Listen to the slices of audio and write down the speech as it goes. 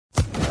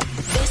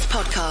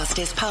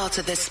podcast is part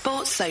of the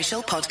Sports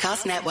Social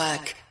Podcast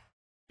Network.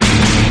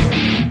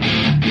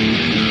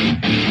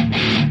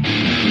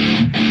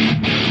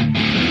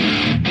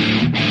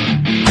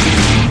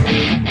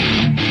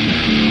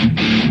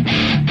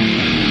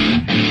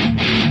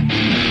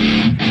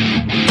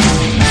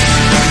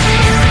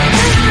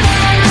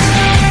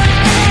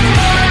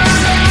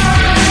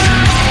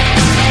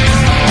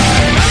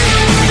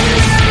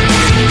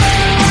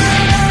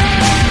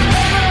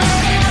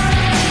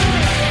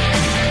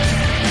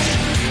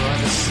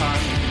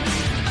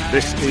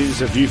 This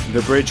is A View from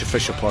the Bridge,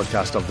 official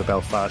podcast of the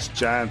Belfast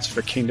Giants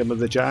for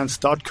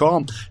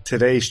kingdomofthegiants.com.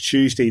 Today's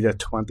Tuesday, the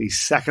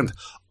 22nd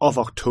of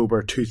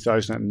October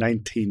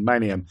 2019. My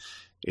name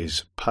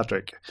is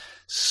Patrick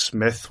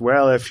Smith.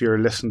 Well, if you're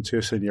listening to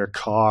us in your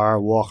car,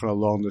 walking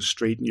along the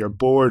street, and you're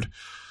bored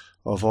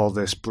of all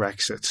this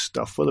Brexit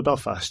stuff, well, the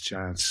Belfast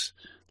Giants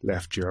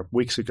left Europe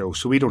weeks ago,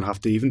 so we don't have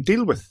to even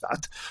deal with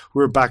that.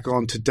 We're back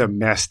on to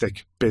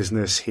domestic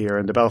business here,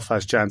 and the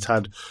Belfast Giants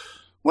had,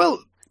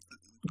 well,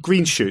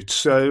 green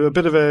shoots, a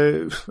bit of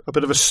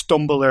a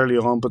stumble early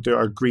on, but there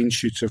are green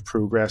shoots of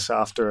progress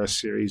after a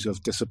series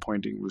of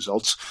disappointing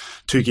results.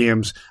 2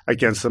 games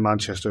against the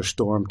Manchester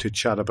Storm to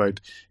chat about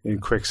in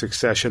quick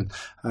succession.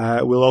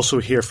 We'll also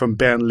hear from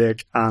Ben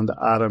Lake and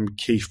Adam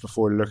Keefe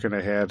before looking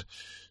ahead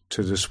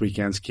to this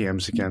weekend's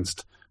games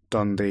against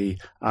Dundee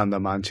and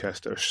the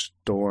Manchester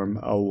Storm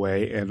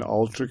away in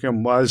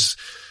Altrincham.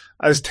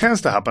 As tends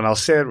to happen, I'll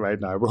say it right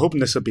now, we're hoping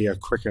this will be a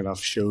quick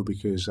enough show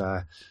because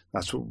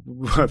that's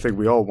what I think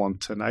we all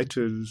want tonight.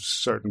 There's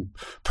certain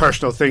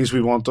personal things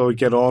we want to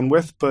get on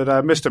with. But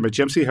Mr.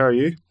 McJimsey, how are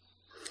you?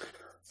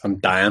 I'm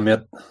dying,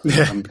 mate.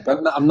 Yeah.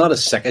 I'm not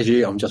as sick as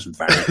you. I'm just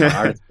very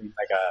tired. It's been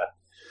like a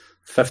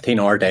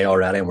 15-hour day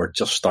already, and we're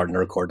just starting to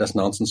record this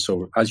nonsense.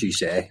 So, as you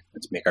say,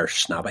 let's make her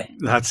snappy.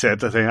 That's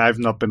it. I think I've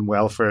not been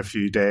well for a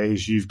few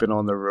days. You've been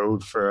on the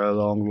road for a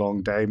long,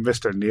 long day.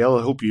 Mr. Neil,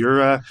 I hope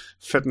you're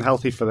fit and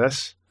healthy for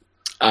this.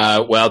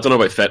 Well, I don't know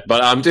about fit,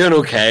 but I'm doing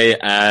okay.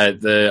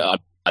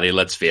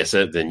 Let's face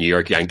it, the New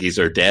York Yankees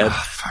are dead.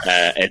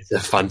 It's a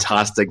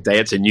fantastic day.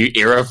 It's a new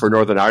era for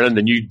Northern Ireland,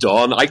 a new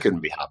dawn. I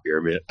couldn't be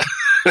happier, mate.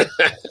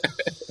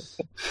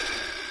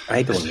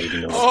 I don't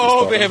even know.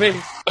 Oh, baby.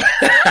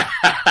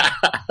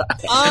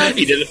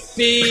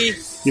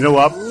 You know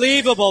what?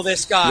 Unbelievable,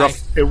 this guy.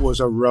 It was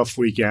a rough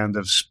weekend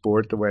of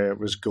sport, the way it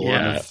was going.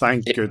 Yeah. And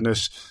thank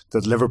goodness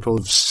that Liverpool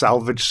have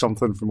salvaged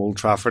something from Old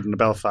Trafford and the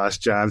Belfast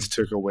Giants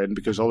took a win,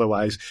 because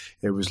otherwise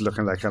it was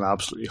looking like an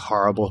absolutely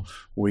horrible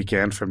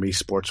weekend for me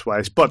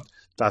sports-wise. But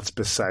that's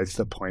besides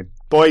the point.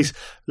 Boys,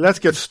 let's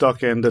get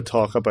stuck in to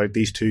talk about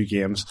these 2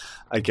 games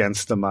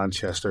against the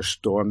Manchester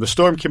Storm. The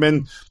Storm came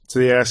in to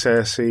the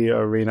SSE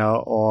Arena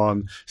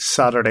on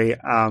Saturday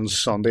and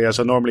Sunday, as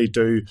I normally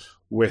do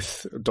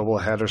with double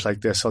headers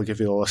like this. I'll give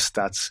you all the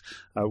stats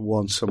at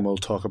once and we'll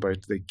talk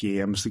about the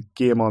games. The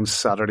game on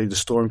Saturday, the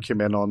Storm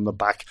came in on the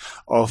back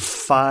of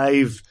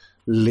 5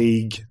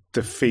 league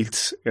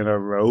defeats in a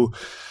row.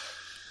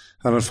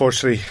 And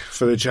unfortunately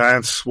for the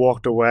Giants,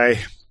 walked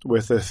away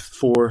with a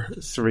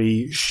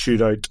 4-3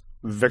 shootout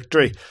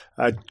victory.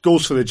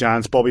 Goals for the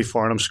Giants. Bobby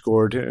Farnham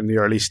scored in the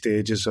early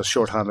stages, a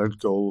short-handed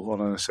goal on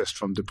an assist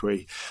from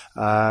Dupuy.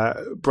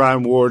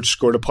 Brian Ward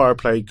scored a power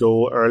play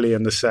goal early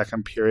in the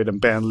second period, and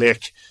Ben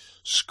Lake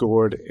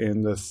scored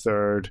in the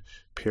third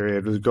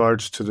period. With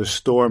regards to the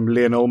Storm,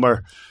 Liam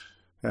Ulmer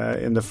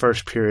in the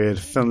first period,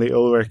 Finlay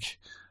Ulrich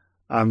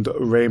and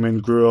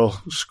Raymond Gruel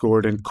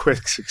scored in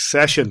quick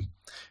succession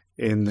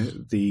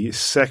in the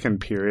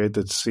second period.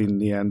 That's seen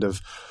the end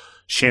of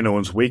Shane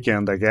Owen's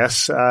weekend, I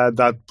guess.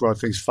 That brought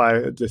things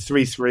the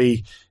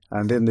 3-3,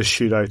 and in the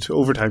shootout,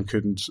 overtime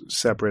couldn't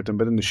separate them,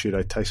 but in the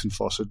shootout, Tyson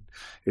Fawcett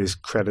is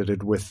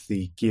credited with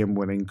the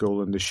game-winning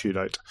goal in the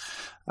shootout.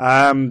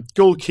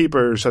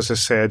 Goalkeepers, as I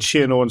said,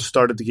 Shane Owen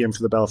started the game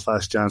for the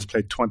Belfast Giants,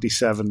 played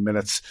 27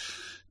 minutes,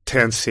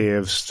 10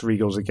 saves, 3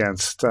 goals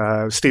against.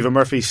 Stephen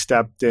Murphy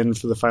stepped in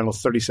for the final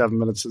 37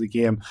 minutes of the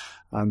game,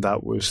 and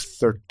that was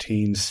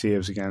 13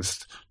 saves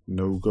against,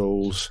 no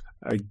goals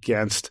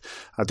against.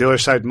 At the other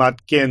side,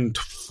 Matt Ginn,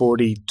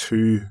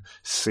 42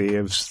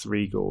 saves,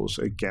 3 goals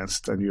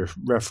against. And your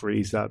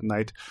referees that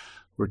night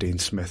were Dean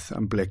Smith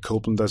and Blake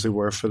Copeland, as they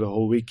were for the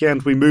whole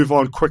weekend. We move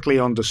on quickly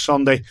on to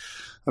Sunday,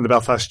 and the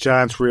Belfast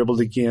Giants were able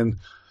to gain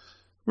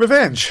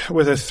revenge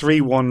with a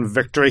 3-1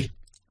 victory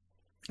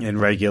in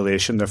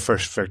regulation, their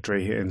first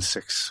victory in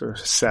 6 or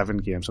 7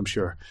 games. I'm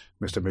sure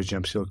Mr.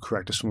 McJimsey will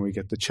correct us when we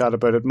get to chat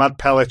about it. Matt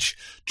Pellich,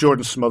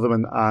 Jordan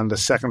Smotherman, and a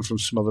second from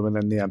Smotherman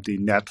in the empty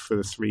net for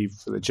the 3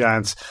 for the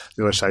Giants.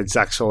 The other side,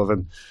 Zach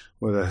Sullivan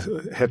with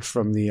a hit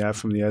from the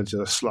edge of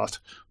the slot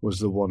was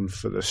the 1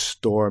 for the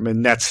Storm.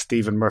 In net,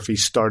 Stephen Murphy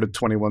started,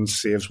 21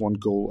 saves, 1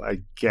 goal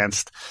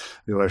against.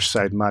 The other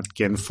side, Matt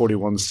Ginn,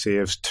 41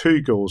 saves,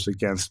 2 goals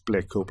against.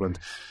 Blake Copeland,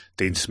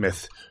 Dean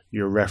Smith,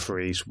 your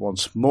referees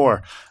once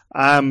more.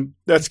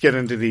 Let's get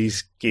into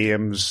these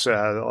games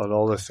and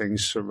all the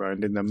things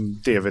surrounding them.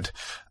 David,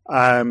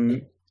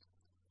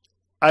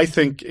 I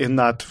think in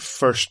that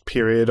first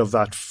period of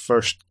that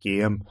first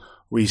game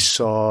we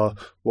saw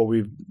what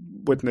we've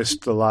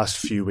witnessed the last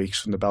few weeks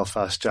from the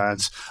Belfast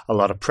Giants. A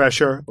lot of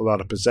pressure, a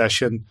lot of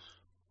possession,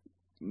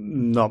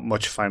 not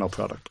much final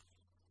product.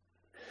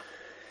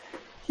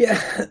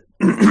 Yeah,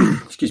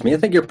 excuse me. I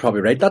think you're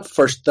probably right.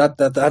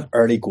 That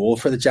early goal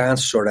for the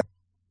Giants sort of,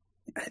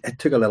 it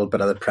took a little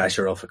bit of the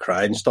pressure off the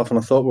crowd and stuff, and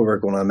I thought we were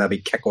going to maybe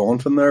kick on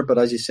from there. But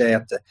as you say,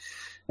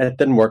 it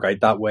didn't work out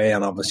that way,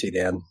 and obviously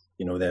then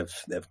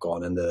they've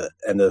gone into the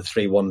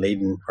 3-1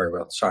 leading.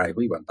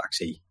 We went back.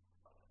 See,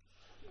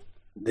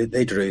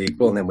 they drew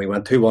equal, and then we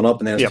went 2-1 up,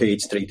 and then it's 2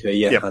 each,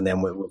 3-2, and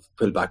then we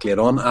pulled back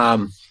later on.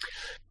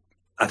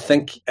 I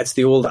think it's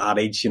the old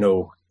adage,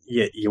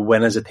 You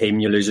win as a team,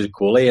 you lose as a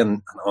goalie,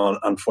 and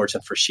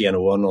unfortunate for Shane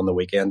Owen on the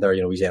weekend there,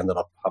 he's ended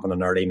up having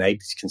an early night.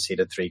 He's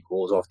conceded 3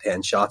 goals off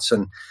 10 shots,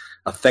 and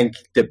I think,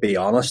 to be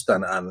honest,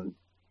 and I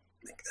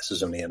think this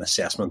is only an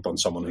assessment on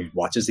someone who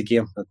watches the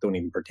game. I don't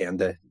even pretend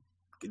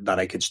that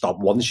I could stop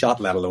one shot,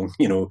 let alone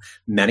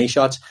many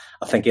shots.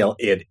 I think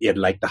he'd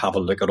like to have a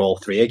look at all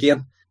 3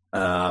 again.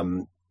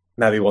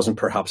 Maybe wasn't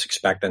perhaps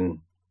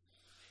expecting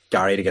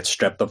Gary to get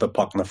stripped of the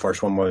puck in the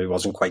first one where he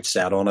wasn't quite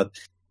set on it.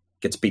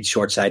 Gets beat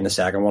short side in the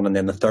second one, and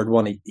then the third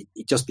one,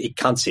 he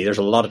can't see. There's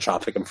a lot of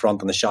traffic in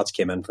front, and the shots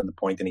came in from the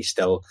point, and he's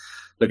still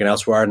looking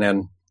elsewhere. And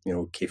then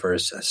Kiefer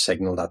has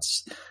signalled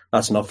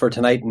that's enough for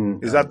tonight.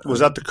 And was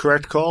that the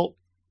correct call?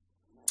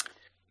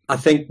 I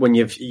think when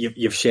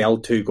you've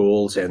shelled 2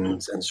 goals in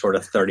sort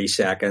of 30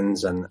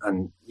 seconds,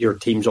 and your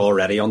team's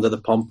already under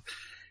the pump,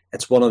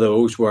 it's one of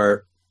those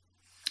where,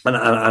 and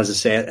as I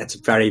say, it's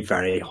very,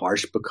 very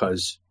harsh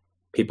because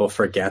people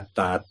forget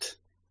that.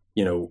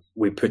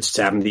 We put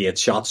 78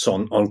 shots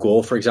on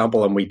goal, for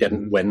example, and we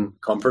didn't win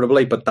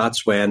comfortably. But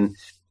that's when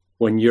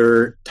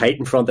you're tight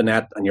in front of the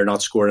net and you're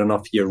not scoring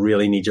enough, you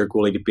really need your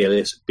goalie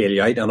to bail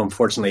you out. And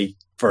unfortunately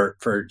for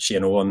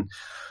Shane Owen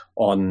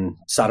on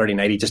Saturday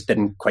night, he just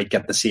didn't quite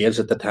get the saves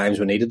at the times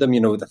we needed them.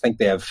 I think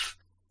they've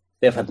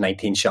had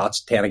 19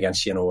 shots, 10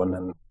 against Shane Owen,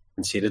 and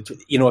conceded. If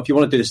you want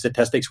to do the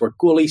statistics where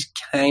goalies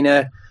kind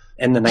of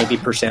in the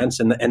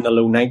 90%, in the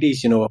low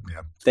 90s,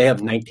 they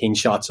have 19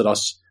 shots at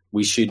us.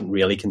 We shouldn't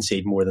really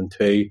concede more than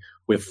 2.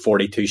 We have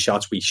 42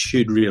 shots. We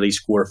should really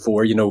score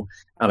 4,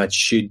 and it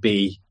should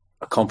be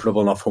a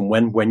comfortable enough home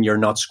win. When you're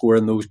not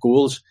scoring those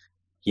goals,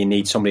 you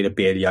need somebody to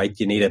bail you out.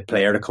 You need a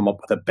player to come up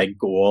with a big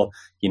goal.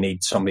 You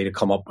need somebody to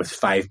come up with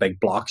 5 big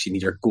blocks. You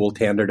need your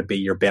goaltender to be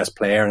your best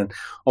player. And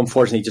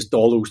unfortunately, just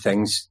all those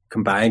things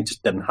combined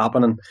just didn't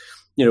happen. And,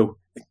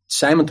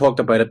 Simon talked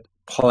about it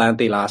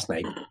plenty last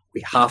night.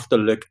 We have to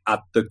look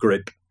at the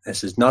group.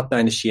 This is not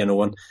down to Shane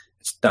Owen.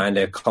 It's down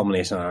to a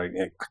combination,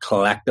 a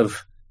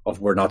collective of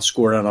we're not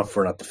scoring enough,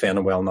 we're not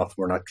defending well enough,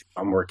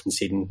 we're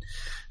conceding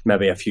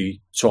maybe a few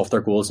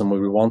softer goals than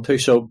we want to.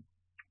 So,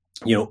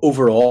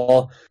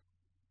 overall,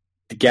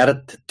 to get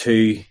it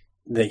to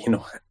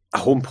a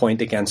home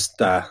point against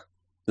the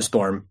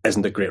Storm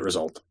isn't a great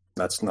result.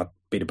 That's not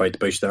beat about the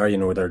bush there.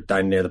 They're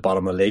down near the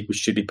bottom of the league. We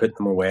should be putting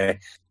them away.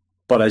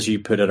 But as you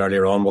put it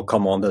earlier on, we'll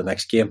come on to the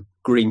next game.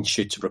 Green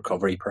shoots of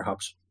recovery,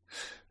 perhaps.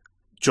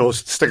 Joe,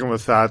 sticking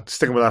with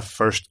that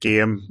first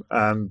game,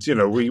 and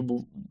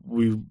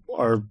we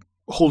are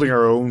holding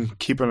our own,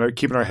 keeping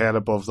our head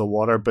above the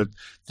water. But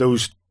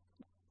those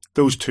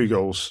 2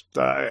 goals,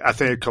 I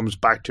think it comes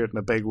back to it in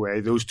a big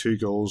way. Those 2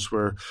 goals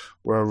were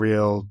a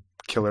real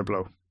killer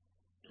blow.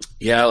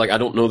 Yeah, I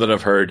don't know that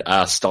I've heard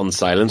stunned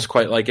silence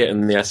quite like it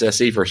in the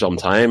SSE for some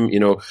time.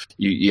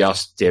 You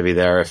asked Davey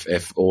there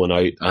if Owen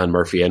out and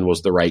Murphy in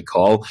was the right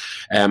call.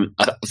 I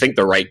think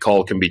the right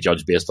call can be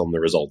judged based on the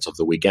results of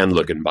the weekend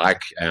looking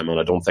back, and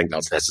I don't think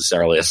that's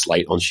necessarily a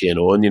slight on Shane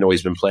Owen.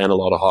 He's been playing a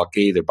lot of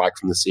hockey. They're back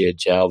from the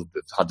CHL.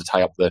 They've had to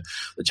tie up the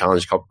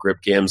Challenge Cup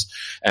group games.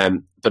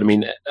 But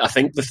I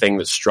think the thing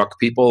that struck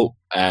people,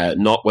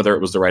 not whether it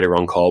was the right or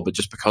wrong call, but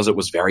just because it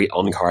was very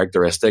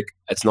uncharacteristic.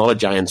 It's not a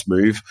Giants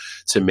move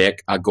to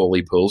make a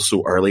goalie pull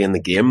so early in the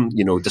game,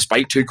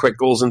 despite 2 quick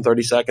goals in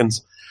 30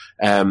 seconds.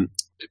 And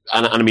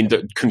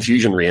the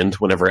confusion reigned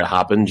whenever it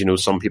happened.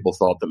 Some people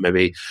thought that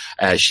maybe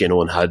Shane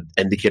Owen had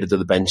indicated to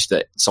the bench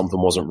that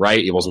something wasn't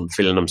right. He wasn't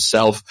feeling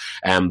himself.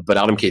 But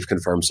Adam Keefe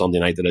confirmed Sunday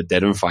night that it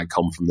did in fact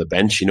come from the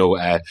bench.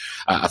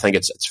 I think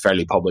it's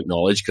fairly public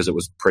knowledge because it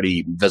was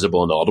pretty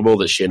visible and audible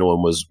that Shane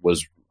Owen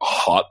was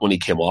hot when he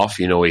came off.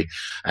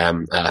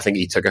 I think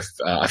he took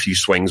a few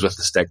swings with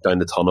the stick down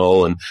the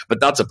tunnel, but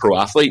that's a pro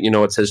athlete.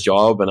 It's his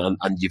job, and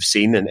you've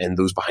seen in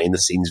those behind the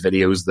scenes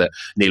videos that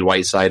Neil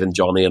Whiteside and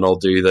Johnny and all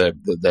do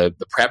the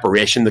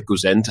preparation that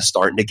goes into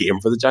starting a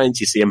game for the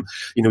Giants. You see him,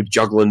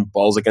 juggling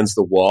balls against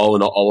the wall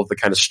and all of the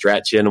kind of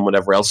stretching and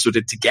whatever else. So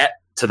to get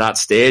to that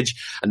stage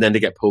and then to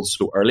get pulled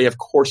so early, of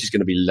course he's going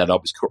to be lit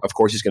up. Of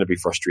course he's going to be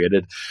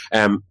frustrated.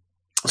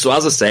 So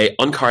as I say,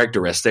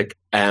 uncharacteristic.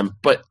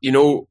 But,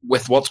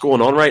 with what's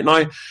going on right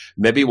now,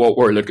 maybe what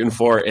we're looking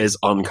for is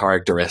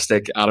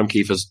uncharacteristic. Adam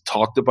Keefe has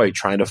talked about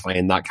trying to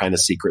find that kind of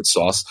secret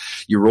sauce.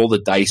 You roll the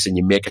dice and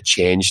you make a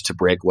change to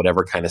break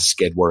whatever kind of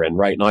skid we're in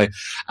right now.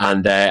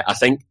 And I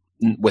think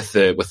with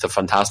the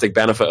fantastic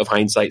benefit of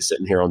hindsight,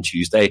 sitting here on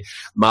Tuesday,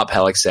 Matt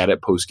Pellick said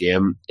it post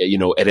game.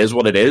 It is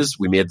what it is.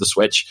 We made the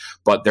switch,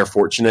 but they're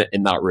fortunate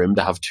in that room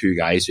to have two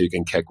guys who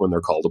can kick when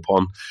they're called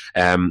upon.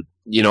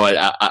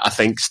 I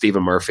think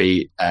Stephen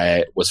Murphy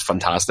was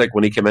fantastic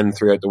when he came in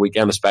throughout the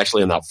weekend,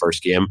 especially in that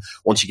first game.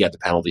 Once you get the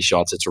penalty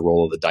shots, it's a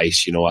roll of the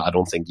dice. I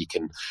don't think you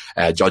can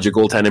judge a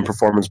goaltending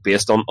performance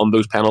based on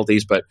those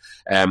penalties. But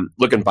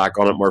looking back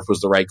on it, Murph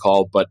was the right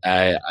call. But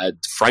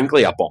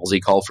frankly, a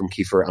ballsy call from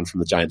Kiefer and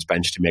from the Giants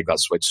bench to make that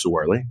switch so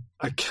early.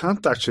 I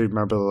can't actually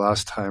remember the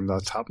last time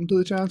that's happened to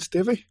the Giants,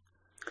 Davey.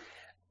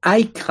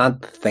 I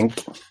can't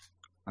think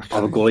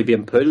of a goalie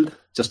being pulled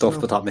just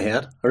off the top of my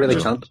head. I really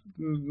can't.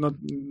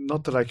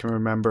 Not that I can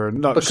remember.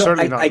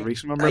 Certainly not in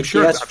recent memory. I'm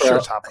sure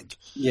it's happened.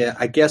 Yeah,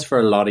 I guess for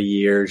a lot of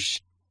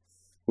years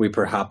we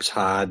perhaps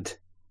had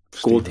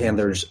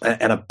goaltenders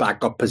in a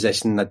backup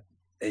position that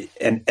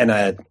in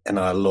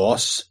a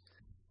loss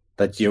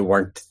that you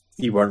weren't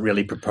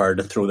really prepared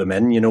to throw them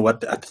in.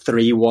 At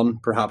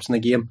 3-1 perhaps in the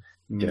game.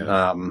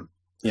 Yeah.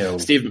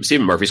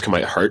 Stephen Murphy's come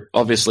out hurt,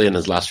 obviously, in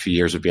his last few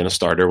years of being a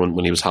starter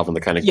when he was having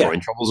the kind of groin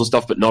troubles and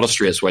stuff, but not a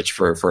straight switch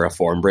for a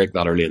form break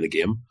that early in the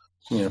game.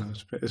 Yeah,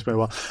 it's been a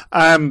while.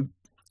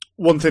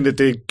 One thing that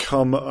did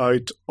come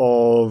out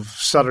of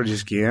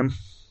Saturday's game.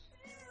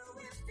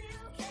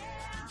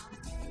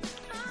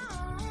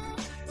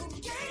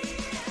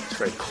 It's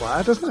very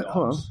quiet, isn't it?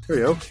 Hold on, here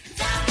we go.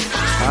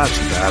 That's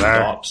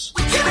better.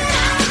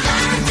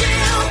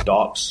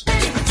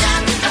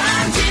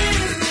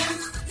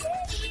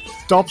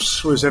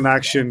 Dops was in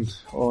action.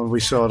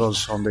 We saw it on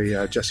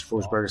Sunday. Jesse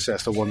Forsberg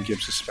assessed a 1-game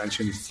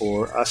suspension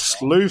for a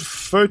slew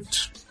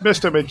foot.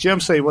 Mr.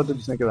 McJimsey, what did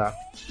you think of that?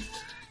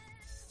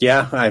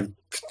 Yeah,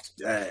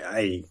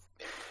 I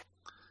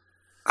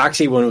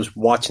actually, when I was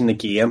watching the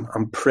game,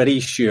 I'm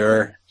pretty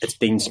sure it's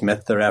Dean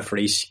Smith, the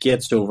referee,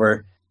 skates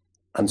over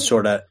and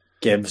sort of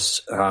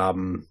gives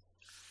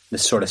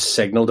this sort of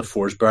signal to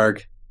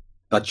Forsberg,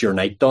 that's your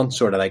night done,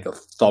 sort of like a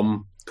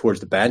thumb towards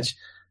the bench.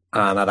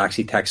 And I'd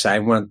actually text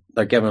Simon when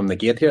they're giving him the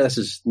gate here. This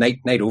is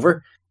night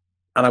over.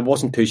 And I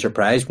wasn't too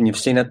surprised when you've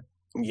seen it.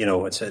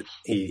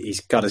 He's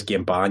got his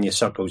game ban. You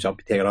suck those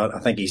up, you take it out. I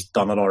think he's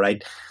done it all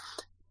right.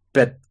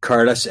 Bit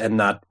careless in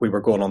that we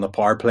were going on the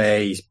power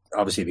play. He's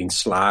obviously been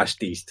slashed.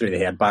 He's threw the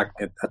head back.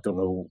 I don't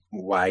know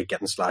why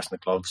getting slashed in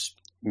the gloves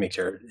makes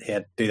your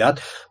head do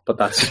that, but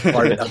that's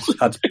part of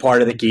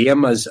the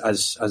game as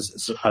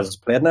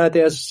played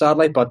nowadays,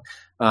 sadly. But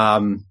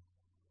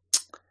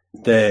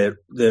the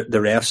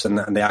refs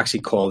and they actually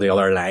called the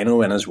other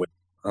lino in as well,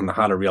 and they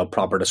had a real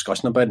proper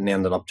discussion about it, and they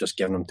ended up just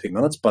giving him 2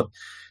 minutes. But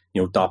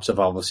Dops have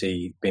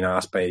obviously been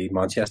asked by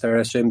Manchester,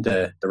 I assume,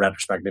 to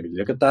retrospectively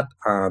look at that,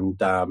 and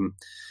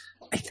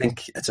I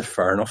think it's a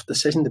fair enough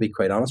decision, to be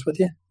quite honest with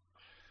you.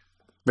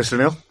 Mr.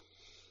 Neil?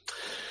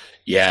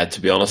 Yeah,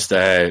 to be honest,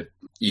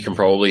 you can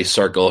probably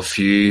circle a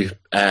few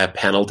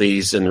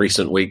penalties in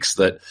recent weeks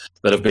that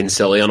have been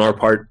silly on our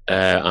part,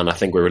 and I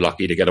think we were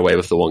lucky to get away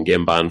with the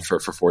 1-game ban for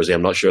Forsey.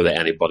 I'm not sure that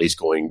anybody's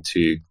going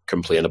to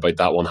complain about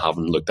that one,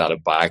 having looked at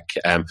it back.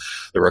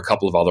 There were a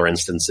couple of other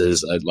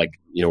instances,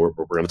 we're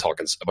going to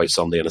talk about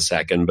Sunday in a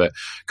second, but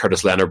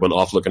Curtis Leonard went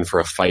off looking for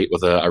a fight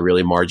with a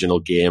really marginal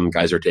game.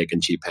 Guys are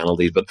taking cheap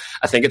penalties, but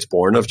I think it's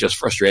born of just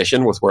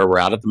frustration with where we're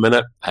at the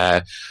minute.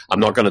 I'm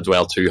not going to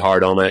dwell too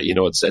hard on it.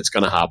 It's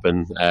going to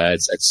happen.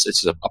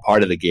 It's a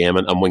part of the game,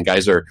 and when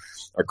guys are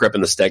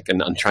gripping the stick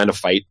and trying to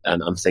fight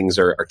and things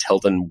are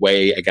tilting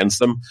way against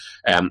them,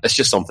 it's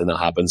just something that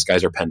happens.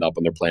 Guys are penned up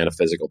and they're playing a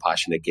physical,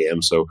 passionate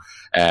game. So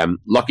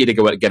lucky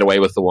to get away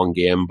with the 1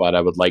 game, but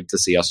I would like to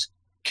see us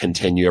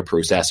continue a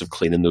process of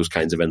cleaning those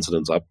kinds of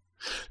incidents up.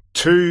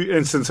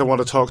 Two things I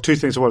want to talk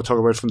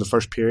about from the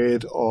first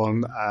period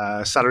on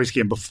Saturday's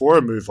game before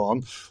I move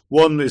on.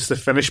 One is the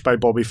finish by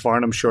Bobby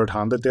Farnham,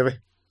 short-handed, Davey.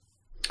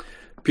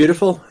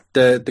 Beautiful.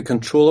 The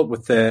control it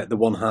with the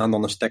one hand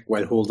on the stick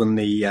while holding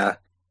the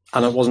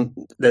and it wasn't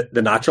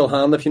the natural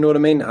hand, if you know what I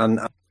mean,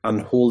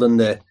 and holding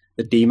the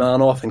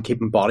D-man off and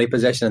keeping body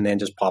position and then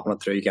just popping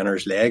it through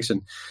Ginner's legs.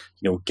 And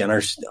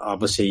Ginner's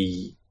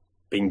obviously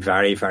been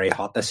very, very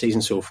hot this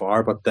season so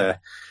far, but to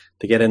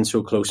get in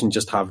so close and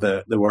just have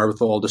the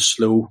wherewithal to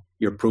slow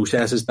your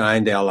processes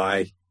down to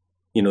allow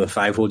the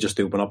 5-hole just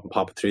to open up and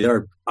pop it through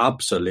there.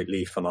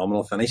 Absolutely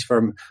phenomenal finish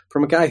from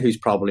a guy who's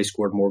probably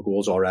scored more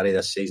goals already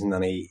this season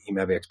than he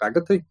maybe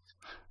expected to.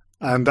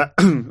 And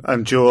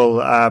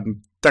Joel,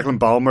 Declan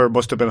Balmer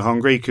must have been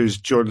hungry because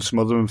Jordan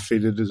Smotherman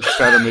fed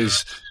him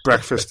his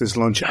breakfast, his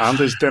lunch, and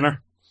his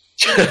dinner.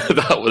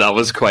 that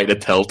was quite a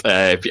tilt.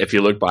 If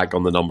you look back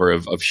on the number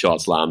of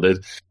shots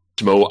landed,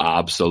 Smo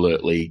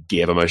absolutely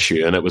gave him a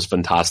shoe, and it was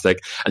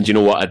fantastic. And you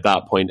know what? At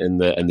that point in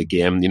the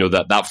game,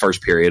 that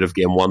first period of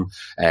game 1,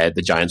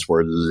 the Giants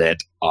were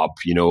lit up.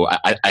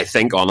 I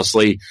think,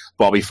 honestly,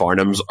 Bobby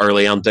Farnham's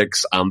early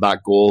antics and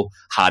that goal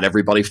had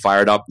everybody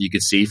fired up. You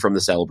could see from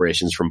the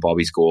celebrations from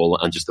Bobby's goal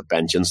and just the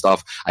bench and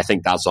stuff. I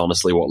think that's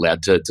honestly what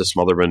led to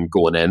Smotherman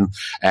going in.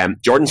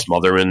 Jordan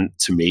Smotherman,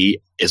 to me,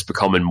 is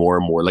becoming more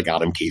and more like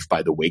Adam Keefe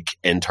by the week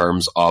in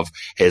terms of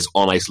his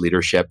on-ice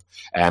leadership.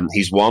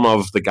 He's one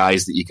of the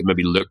guys that you can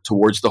maybe look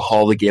towards the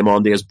Hall the game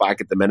on days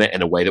back at the minute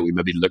in a way that we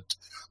maybe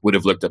would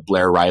have looked at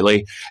Blair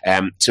Riley.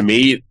 To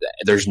me,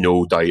 there's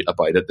no doubt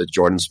about it that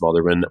Jordan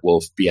Smotherman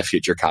will be a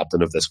future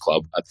captain of this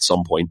club at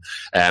some point.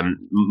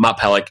 Matt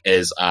Pellick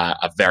is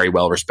a very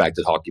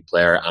well-respected hockey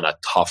player and a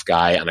tough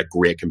guy and a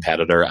great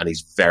competitor, and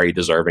he's very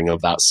deserving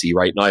of that C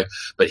right now,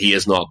 but he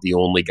is not the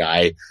only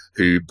guy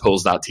who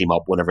pulls that team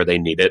up whenever they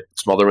need it.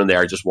 Smotherman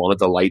there just wanted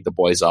to light the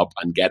boys up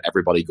and get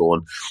everybody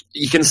going.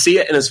 You can see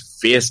it in his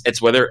face.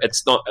 It's whether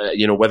it's not,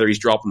 whether he's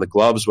dropping the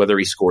gloves, whether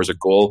he scores a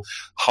goal,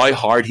 how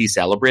hard he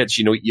celebrates.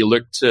 You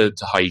look to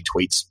how he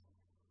tweets.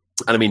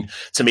 And I mean,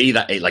 to me,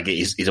 that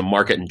he's a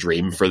marketing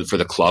dream for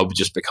the club,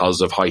 just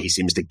because of how he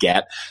seems to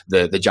get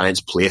the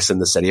Giants' place in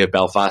the city of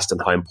Belfast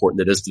and how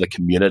important it is to the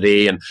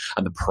community and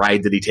the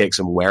pride that he takes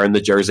in wearing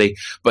the jersey.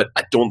 But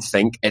I don't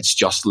think it's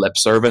just lip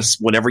service.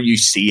 Whenever you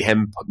see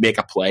him make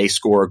a play,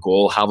 score a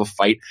goal, have a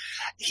fight,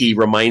 he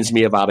reminds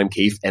me of Adam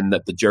Keefe in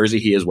that the jersey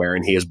he is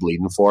wearing, he is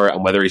bleeding for.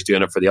 And whether he's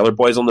doing it for the other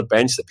boys on the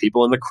bench, the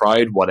people in the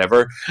crowd,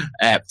 whatever,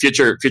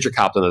 future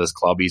captain of this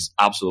club, he's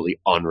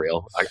absolutely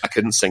unreal. I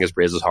couldn't sing his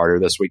praises harder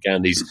this weekend.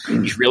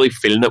 He's really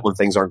feeling it when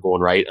things aren't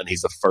going right, and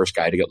he's the first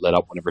guy to get lit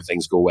up whenever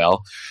things go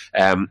well.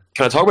 Can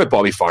I talk about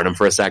Bobby Farnham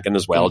for a second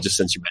as well, just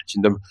since you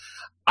mentioned him?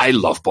 I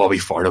love Bobby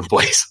Farnham,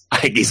 boys. I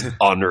think he's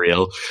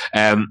unreal.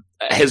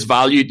 His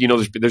value,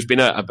 there's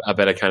been a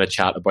bit of kind of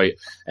chat about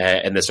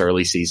in this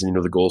early season,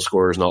 the goal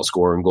scorers not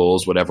scoring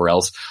goals, whatever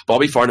else.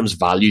 Bobby Farnham's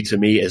value to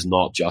me is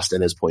not just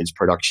in his points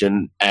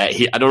production.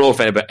 I don't know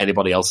if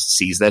anybody else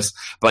sees this,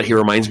 but he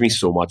reminds me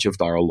so much of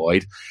Darrell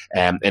Lloyd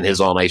in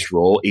his on-ice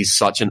role. He's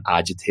such an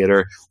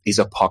agitator. He's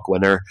a puck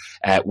winner.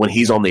 When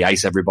he's on the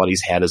ice,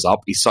 everybody's head is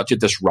up. He's such a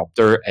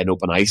disruptor in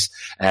open ice.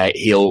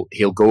 He'll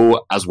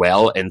go as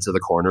well into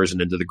the corners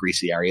and into the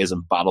greasy areas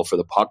and battle for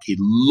the puck. He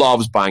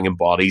loves banging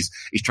bodies.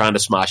 He's trying to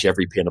smash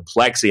every pane of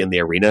plexi in the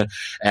arena.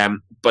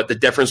 But the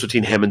difference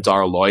between him and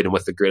Darrell Lloyd, and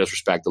with the greatest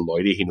respect to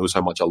Lloydie, he knows how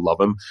much I love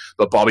him,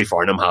 but Bobby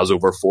Farnham has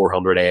over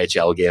 400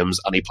 AHL games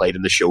and he played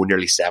in the show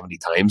nearly 70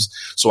 times.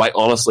 So I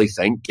honestly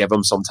think, give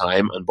him some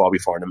time, and Bobby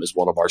Farnham is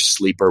one of our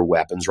sleeper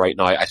weapons right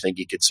now. I think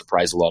he could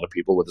surprise a lot of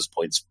people with his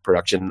points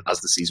production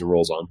as the season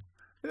rolls on.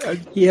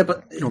 Yeah,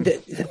 but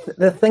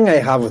the thing I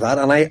have with that,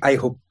 and I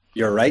hope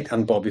you're right,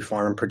 and Bobby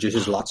Farnham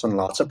produces lots and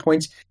lots of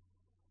points,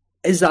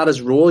 is that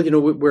his role?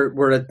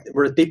 We're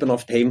a deep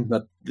enough team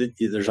that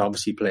there's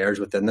obviously players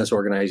within this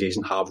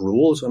organisation have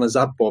roles, and is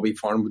that Bobby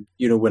Farnham?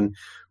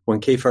 When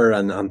Kiefer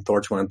and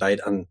Thorch went out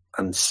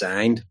and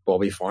signed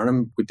Bobby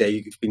Farnham, would they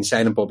have been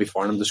signing Bobby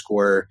Farnham to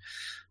score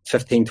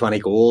 15, 20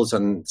 goals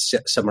and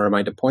similar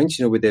amount of points?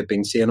 Would they have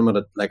been seeing him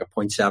at like a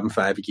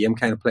 0.75 a game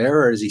kind of player,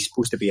 or is he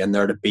supposed to be in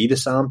there to be the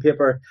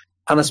sandpaper?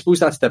 And I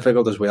suppose that's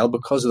difficult as well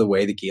because of the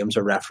way the games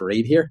are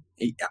refereed here.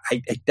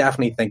 I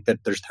definitely think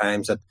that there's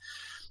times that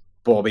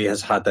Bobby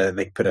has had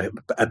to put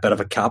a bit of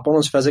a cap on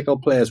his physical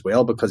play as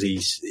well, because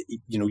he's,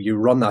 you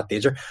run that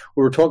danger.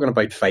 We were talking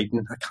about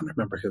fighting. I can't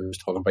remember who I was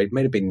talking about. It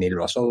might have been Neil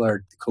Russell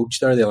or the coach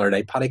there the other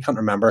night. Paddy, can't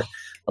remember,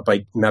 about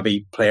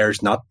maybe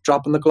players not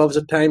dropping the gloves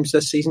at times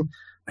this season.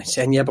 I'm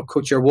saying, yeah, but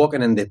coach, you're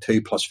walking in the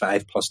 2 +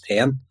 5 +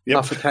 10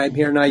 half the time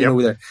here now.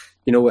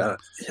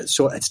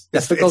 So it's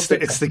difficult.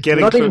 It's the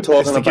getting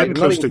close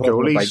to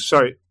goalies.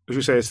 Sorry, as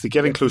you say, it's the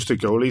getting close to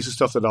goalies and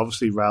stuff that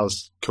obviously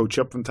riles coach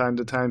up from time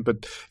to time,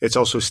 but it's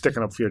also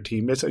sticking up for your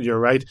teammates. And you're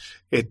right,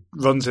 it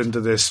runs into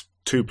this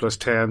 2 +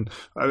 10,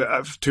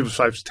 2 +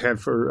 5 + 10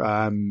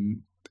 for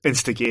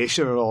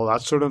instigation and all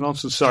that sort of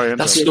nonsense. Sorry,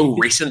 that's so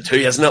recent too,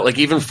 isn't it? Like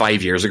even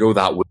 5 years ago,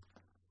 that would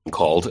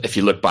called, if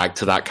you look back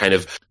to that kind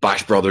of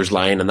Bash Brothers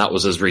line, and that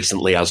was as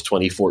recently as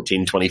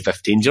 2014,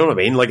 2015. Do you know what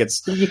I mean? Like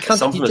it's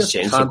something that's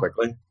changed so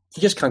quickly.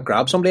 You just can't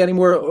grab somebody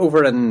anymore.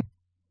 Over in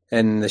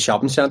the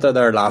shopping centre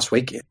there last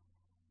week,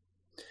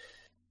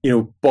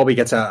 Bobby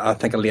gets I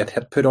think a late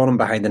hit put on him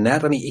behind the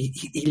net, and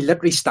he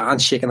literally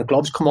stands shaking the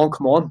gloves. Come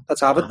on, let's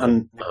have it.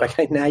 And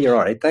like, nah, you're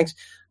all right, thanks.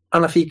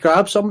 And if he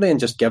grabs somebody and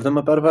just give them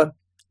a bit of a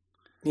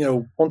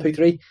 1, 2,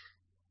 3,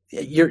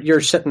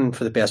 you're sitting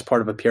for the best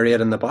part of a period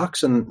in the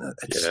box, and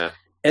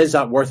is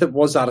that worth it?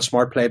 Was that a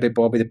smart play by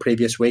Bobby the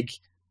previous week?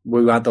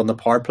 We went on the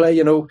power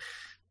play,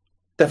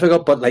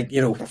 difficult, but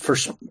for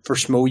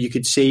Smo, you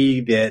could see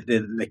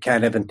the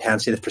kind of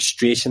intensity, the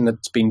frustration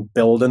that's been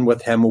building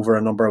with him over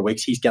a number of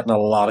weeks. He's getting a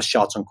lot of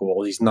shots on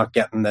goal. He's not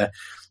getting the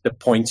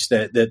points,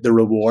 the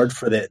reward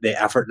for the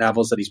effort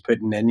levels that he's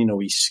putting in.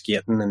 He's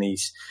skating and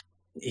he's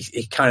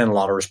carrying a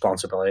lot of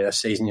responsibility this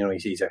season.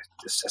 He's an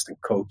assistant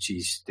coach.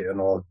 He's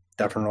doing all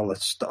different,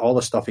 all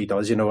the stuff he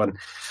does, and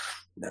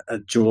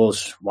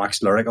Joel's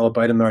waxed lyrical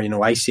about him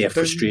there. I see a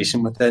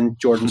frustration within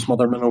Jordan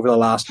Smotherman over the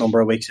last number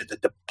of weeks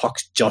that the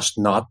puck's just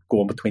not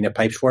going between the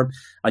pipes for him.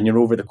 And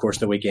over the course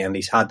of the weekend,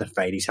 he's had to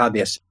fight. He's had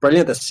this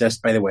brilliant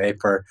assist, by the way,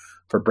 for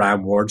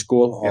Brian Ward's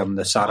goal on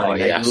the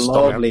Saturday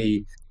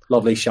night.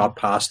 Lovely shot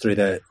pass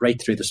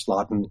right through the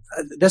slot. And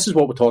this is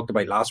what we talked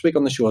about last week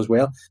on the show as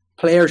well.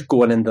 Players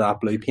going into that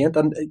blue paint,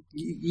 and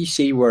you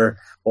see where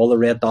all the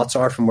red dots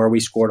are from where we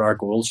scored our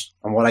goals.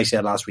 And what I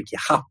said last week, you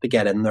have to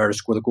get in there to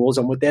score the goals,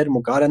 and we did, and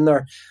we got in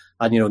there.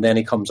 And then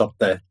he comes up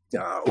it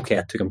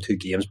took him 2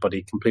 games, but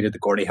he completed the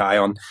Gordy High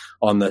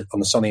on the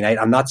Sunday night.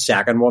 And that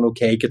second one,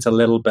 gets a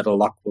little bit of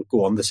luck. We'll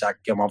go on the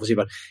second game, obviously,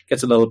 but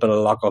gets a little bit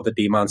of luck off the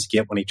D-man's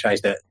skate when he tries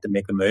to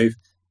make the move.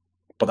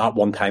 But that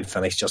one-time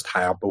finish just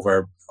high up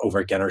over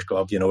Ginner's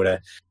glove, to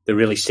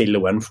really seal the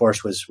win for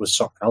us was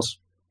something else.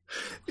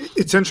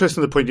 It's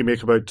interesting the point you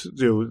make about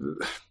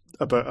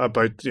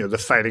the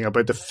fighting,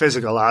 about the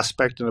physical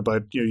aspect, and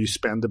about you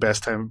spend the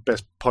best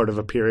part of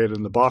a period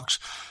in the box.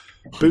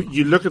 But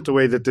you look at the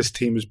way that this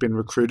team has been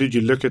recruited. You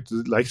look at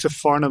the likes of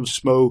Farnham,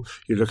 Smo.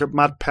 You look at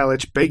Matt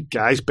Pellich, big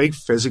guys, big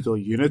physical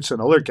units,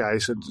 and other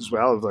guys as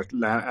well, like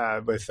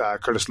with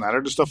Curtis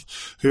Leonard and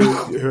stuff,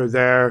 who are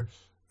there,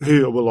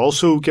 who will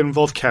also get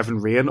involved. Kevin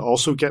Rain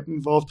also get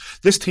involved.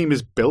 This team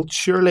is built,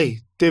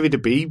 surely, Davy, to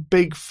be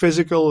big,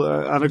 physical,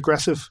 and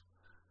aggressive.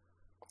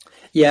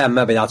 Yeah,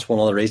 maybe that's one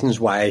of the reasons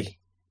why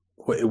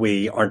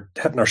we aren't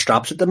hitting our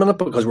straps at the minute,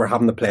 because we're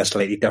having to play a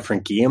slightly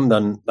different game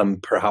than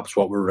perhaps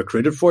what we're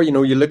recruited for.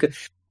 You look at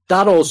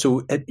that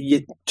also.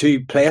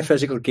 To play a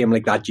physical game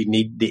like that, you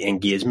need the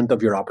engagement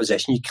of your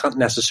opposition. You can't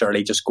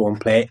necessarily just go and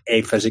play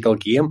a physical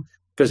game,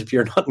 because if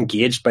you're not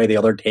engaged by the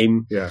other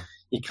team,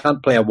 you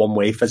can't play a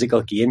one-way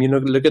physical game.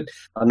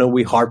 I know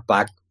we harp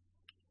back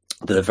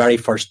to the very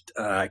first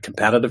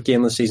competitive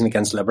game of the season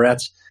against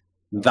Liberettes.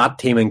 That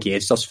team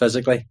engaged us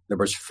physically. There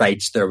was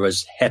fights, there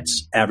was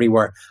hits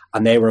everywhere,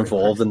 and they were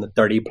involved in the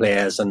dirty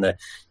plays and the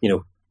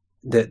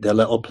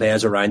little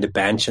plays around the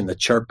bench and the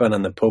chirping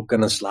and the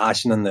poking and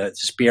slashing and the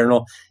spearing.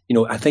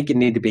 I think you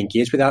need to be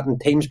engaged with that.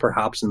 And teams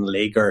perhaps in the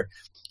league are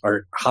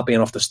happy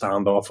enough to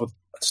stand off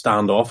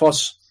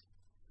us,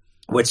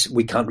 which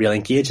we can't really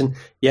engage in.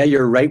 Yeah,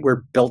 you're right.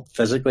 We're built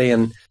physically,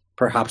 and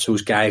perhaps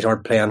those guys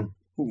aren't playing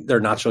their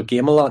natural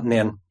game a lot, and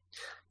then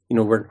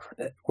we're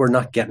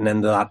not getting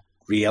into that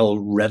real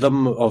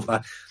rhythm of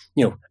that.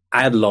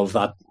 I'd love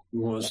that.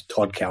 Was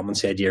Todd Kelman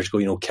said years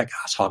ago,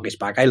 kick-ass hockey's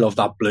back. I love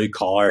that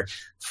blue-collar,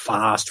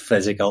 fast,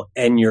 physical,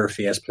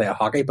 in-your-face play of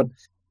hockey, but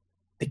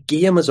the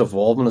game is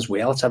evolving as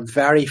well. It's a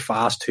very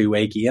fast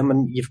two-way game,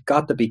 and you've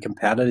got to be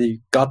competitive.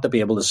 You've got to be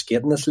able to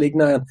skate in this league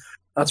now, and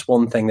that's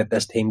one thing that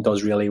this team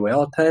does really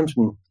well at times,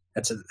 and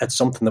it's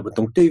something that we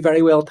don't do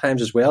very well at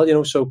times as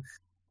well. So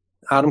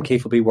Adam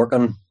Keefe will be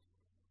working.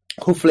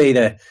 Hopefully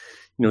the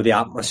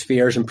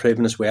atmosphere is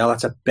improving as well.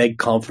 That's a big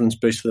confidence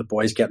boost for the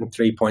boys, getting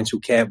 3 points.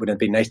 Okay, it would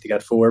be nice to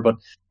get 4, but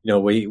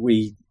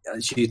we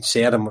as you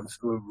said and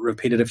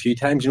repeated a few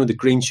times, the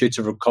green shoots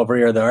of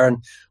recovery are there,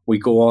 and we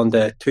go on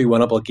to 2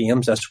 winnable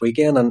games this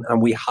weekend,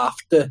 and we have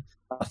to,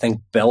 I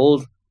think,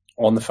 build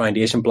on the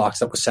foundation blocks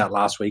that was set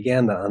last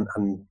weekend,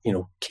 and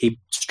keep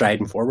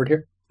striding forward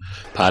here.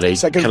 Paddy,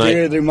 second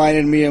period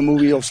reminded me of a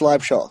movie of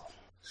Slapshot.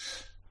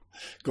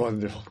 Go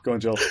on,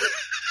 Joel.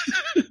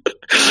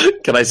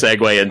 Can I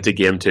segue into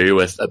game 2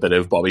 with a bit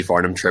of Bobby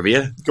Farnham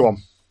trivia? Go on.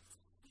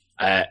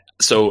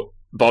 So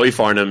Bobby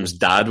Farnham's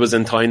dad was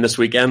in town this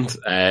weekend.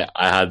 I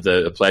had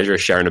the pleasure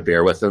of sharing a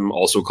beer with him,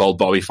 also called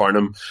Bobby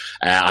Farnham.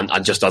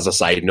 And just as a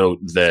side note,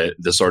 the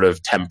sort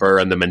of temper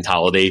and the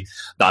mentality,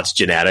 that's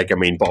genetic. I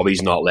mean,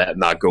 Bobby's not letting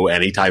that go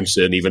anytime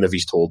soon, even if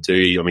he's told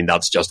to. I mean,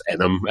 that's just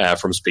in him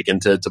from speaking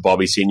to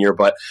Bobby Sr.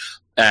 But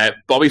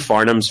Bobby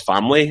Farnham's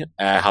family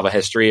have a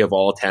history of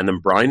all attending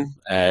Brown,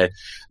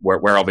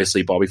 where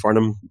obviously Bobby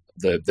Farnham,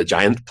 the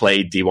giant,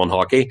 played D1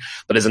 hockey,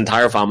 but his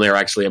entire family are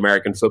actually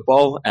American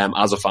football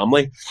as a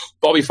family.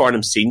 Bobby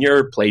Farnham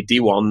Sr. played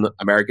D1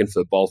 American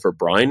football for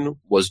Brown,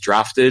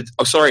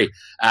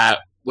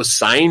 was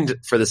signed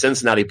for the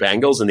Cincinnati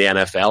Bengals in the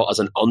NFL as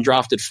an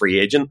undrafted free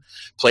agent,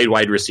 played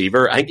wide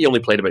receiver. I think he only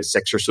played about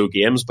 6 or so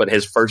games, but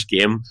his first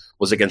game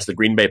was against the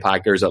Green Bay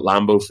Packers at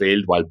Lambeau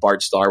Field while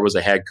Bart Starr was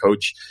a head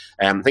coach.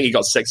 I think he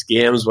got 6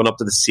 games, went up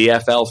to the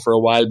CFL for a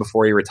while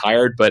before he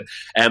retired. But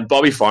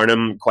Bobby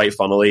Farnham, quite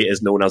funnily,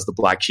 is known as the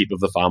black sheep of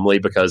the family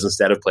because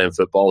instead of playing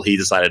football, he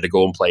decided to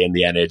go and play in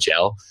the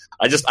NHL.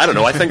 I don't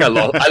know. I think I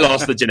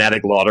lost the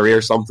genetic lottery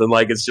or something.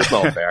 Like, it's just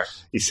not fair.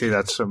 You see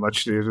that so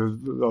much,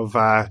 dude, of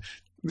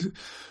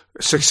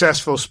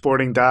successful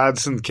sporting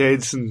dads and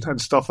kids and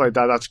stuff like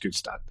that. That's good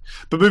stat.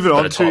 But moving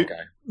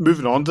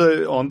on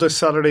to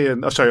Saturday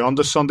on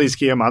to Sunday's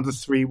game and the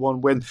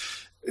 3-1 win,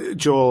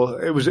 Joel,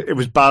 it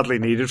was badly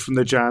needed from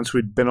the Giants.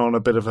 We'd been on a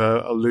bit of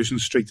a losing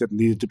streak that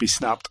needed to be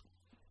snapped.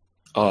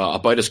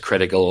 About as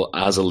critical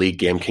as a league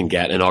game can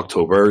get in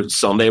October.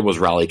 Sunday was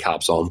rally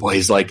caps on,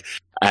 boys. Like,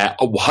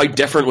 How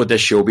different would this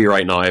show be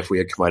right now if we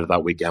had come out of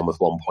that weekend with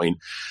 1 point?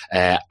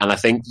 And I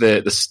think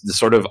the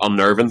sort of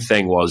unnerving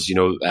thing was,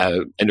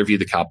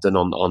 interviewed the captain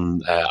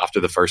on after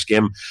the first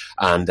game,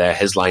 and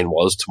his line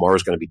was,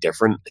 tomorrow's going to be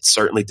different. It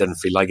certainly didn't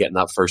feel like it in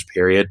that first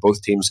period.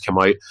 Both teams came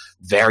out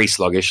very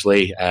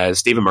sluggishly.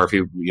 Stephen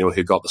Murphy,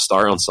 who got the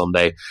start on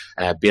Sunday,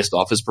 based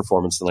off his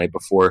performance the night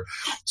before,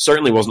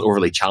 certainly wasn't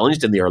overly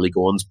challenged in the early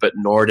goings, but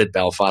nor did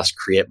Belfast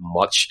create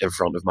much in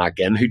front of Matt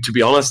Ginn, who, to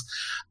be honest,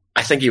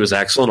 I think he was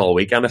excellent all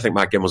weekend. I think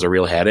Matt Ginn was a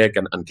real headache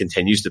and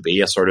continues to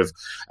be a sort of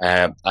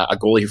a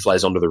goalie who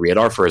flies under the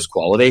radar for his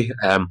quality.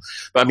 But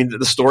I mean,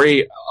 the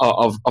story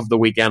of the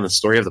weekend and the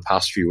story of the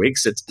past few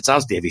weeks, it's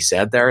as Davey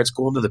said there, it's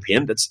going to the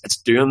paint. It's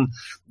doing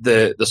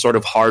the sort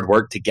of hard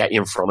work to get you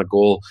in front of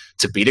goal,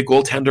 to beat a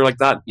goaltender like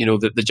that.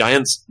 The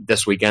Giants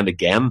this weekend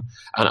again,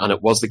 and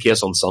it was the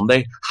case on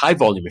Sunday, high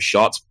volume of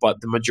shots,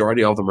 but the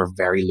majority of them are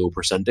very low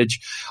percentage.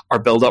 Our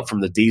build up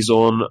from the D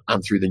zone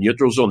and through the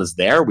neutral zone is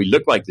there. We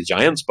look like the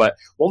Giants, but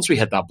once we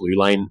hit that blue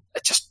line,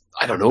 it just,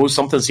 I don't know,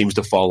 something seems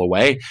to fall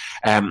away.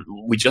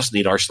 We just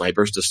need our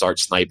snipers to start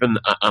sniping.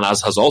 And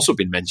as has also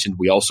been mentioned,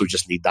 we also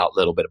just need that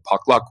little bit of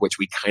puck luck, which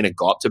we kind of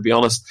got, to be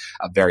honest,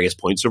 at various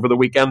points over the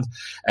weekend.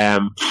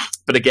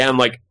 But again,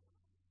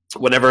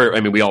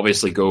 we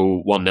obviously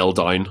go 1-0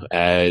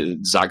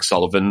 down. Zach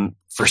Sullivan,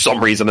 for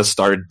some reason, has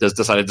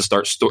decided to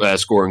start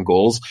scoring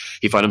goals.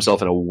 He found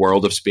himself in a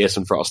world of space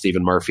in front of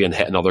Stephen Murphy and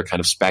hit another kind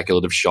of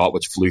speculative shot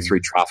which flew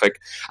through traffic,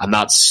 and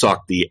that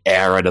sucked the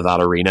air out of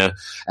that arena.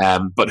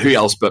 But who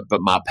else but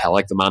Matt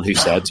Pellick, the man who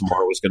said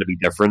tomorrow was going to be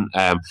different.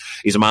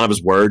 He's a man of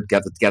his word,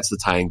 gets the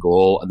tying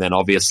goal, and then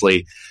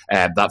obviously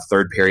that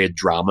third period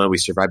drama, we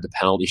survived the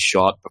penalty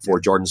shot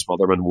before Jordan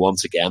Smotherman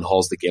once again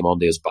hauls the game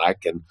onto his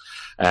back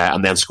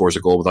and then scores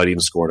a goal without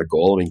even scoring a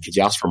goal. I mean, could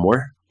you ask for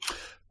more?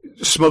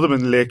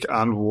 Smotherman, Lake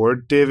and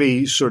Ward,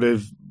 Davey sort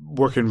of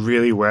working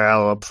really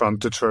well up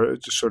front to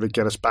sort of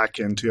get us back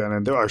into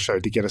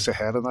to get us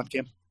ahead in that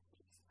game.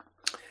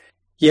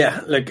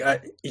 Yeah,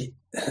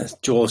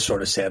 Joel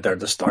sort of said there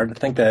at the start, I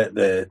think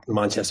the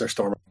Manchester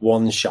Storm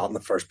one shot in the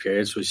first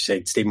period, so we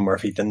said Stephen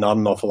Murphy did not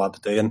an awful lot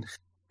to do,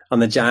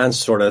 and the Giants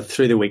sort of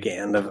through the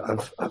weekend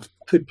have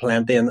put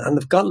plenty in, and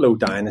they've got low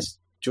down, as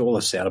Joel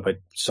has said, about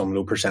some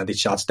low percentage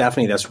shots.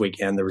 Definitely this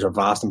weekend there was a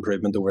vast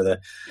improvement over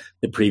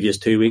the previous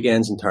 2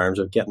 weekends in terms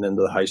of getting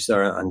into the house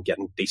there and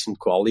getting decent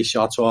quality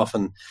shots off.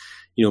 And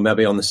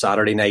maybe on the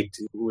Saturday night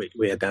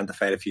we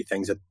identified a few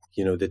things that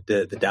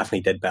they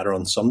definitely did better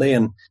on Sunday.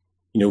 And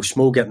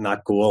Smo getting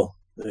that goal,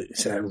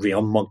 it's a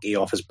real monkey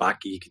off his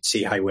back. You could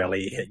see how well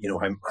he,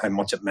 how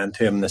much it meant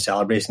to him in the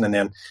celebration. And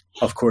then,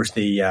 of course,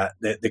 the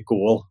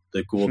goal,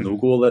 no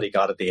goal that he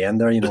got at the end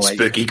there.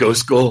 Spooky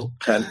ghost goal.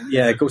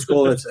 Ghost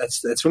goal.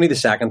 It's only the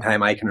second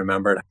time I can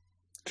remember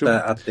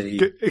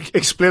it.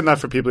 Explain that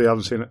for people who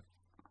haven't seen it.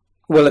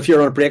 Well, if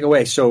you're on a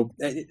breakaway, so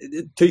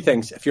two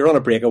things. If you're on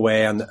a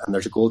breakaway and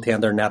there's a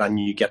goaltender net and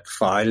you get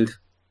fouled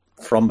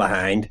from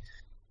behind,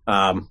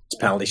 it's a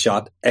penalty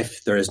shot.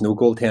 If there is no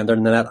goaltender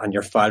in the net and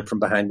you're fouled from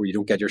behind where you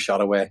don't get your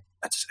shot away,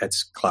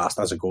 it's classed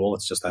as a goal.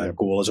 It's just a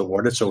goal is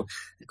awarded, so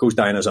it goes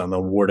down as an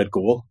awarded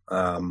goal.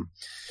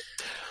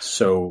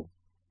 So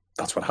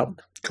that's what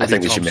happened. I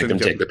think we should make them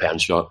take the pen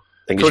shot.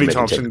 Cody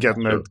Thompson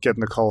getting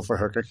the call for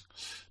hooking,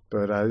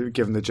 but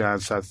giving the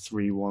Giants that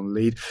 3-1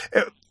 lead.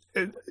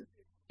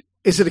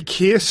 Is it a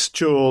case,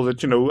 Joel,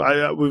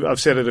 that, I've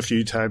said it a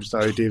few times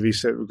now, Davey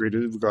said agreed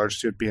with regards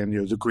to it being,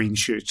 the green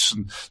shoots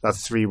and that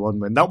 3-1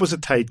 win. That was a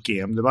tight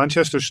game. The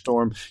Manchester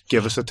Storm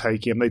gave us a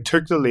tight game. They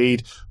took the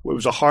lead. It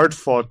was a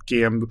hard-fought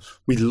game.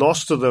 We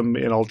lost to them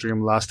in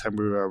Altrincham last time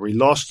we were there. We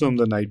lost to them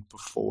the night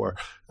before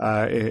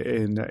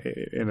in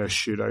a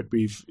shootout.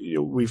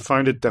 We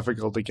found it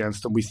difficult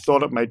against them. We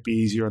thought it might be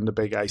easier on the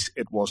big ice.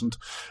 It wasn't.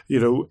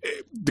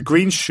 The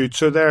green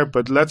shoots are there,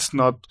 but let's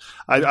not...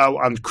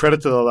 and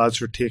credit to the lads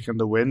for taking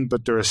the win,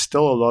 but there is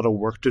still a lot of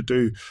work to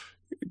do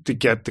to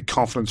get the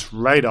confidence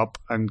right up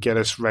and get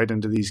us right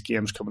into these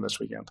games coming this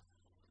weekend.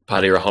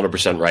 Paddy, you're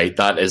 100% right.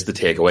 That is the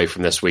takeaway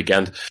from this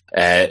weekend.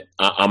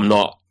 I'm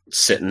not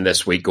sitting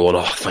this week going,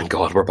 oh, thank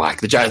God, we're back.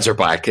 The Giants are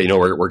back.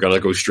 We're going to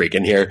go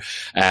streaking here.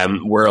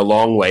 We're a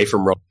long way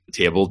from running the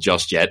table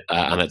just yet,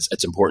 and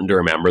it's important to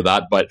remember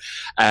that. But,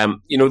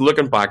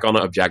 looking back on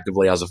it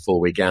objectively as a full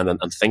weekend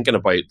and thinking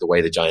about the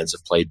way the Giants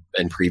have played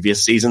in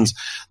previous seasons,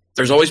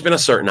 there's always been a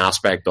certain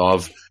aspect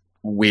of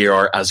we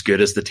are as good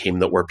as the team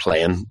that we're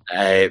playing.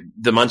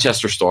 The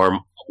Manchester Storm,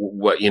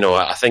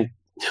 I think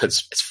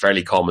it's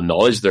fairly common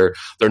knowledge. They're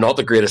not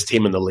the greatest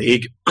team in the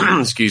league.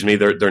 Excuse me.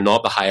 They're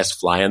not the highest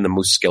flying, the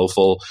most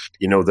skillful,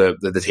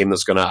 the team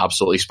that's going to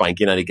absolutely spank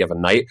you in any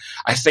given night.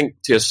 I think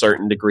to a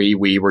certain degree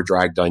we were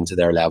dragged down to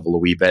their level a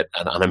wee bit,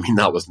 and I mean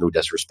that with no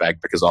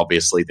disrespect, because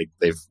obviously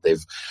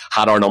they've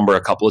had our number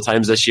a couple of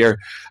times this year.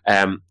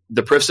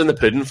 The proof's in the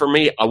pudding for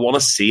me. I want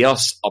to see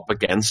us up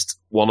against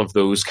one of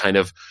those kind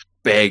of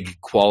big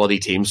quality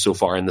teams so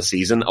far in the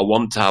season. I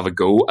want to have a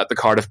go at the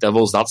Cardiff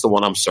Devils. That's the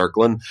one I'm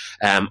circling.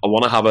 I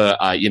want to have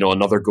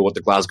another go at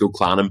the Glasgow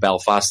Clan in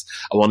Belfast.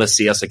 I want to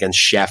see us against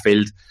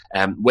Sheffield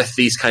with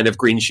these kind of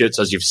green shoots,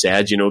 as you've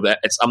said.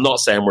 I'm not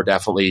saying we're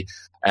definitely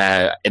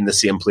in the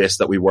same place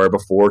that we were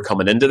before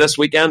coming into this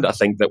weekend. I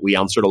think that we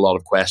answered a lot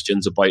of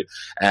questions about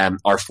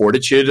our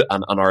fortitude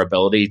and our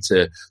ability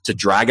to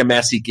drag a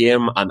messy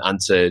game and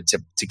to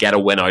get a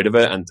win out of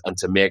it and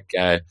to make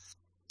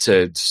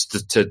to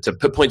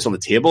put points on the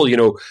table.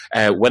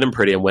 Winning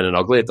pretty and winning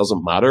ugly, it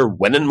doesn't matter.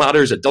 Winning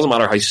matters. It doesn't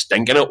matter how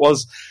stinking it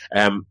was.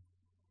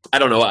 I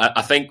don't know.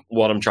 I think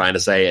what I'm trying to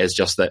say is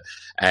just that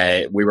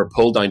we were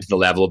pulled down to the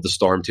level of the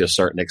storm to a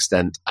certain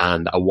extent,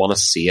 and I want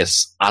to see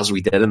us, as we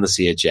did in the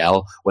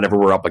CHL, whenever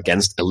we're up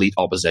against elite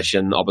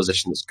opposition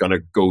that's going to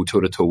go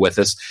toe-to-toe with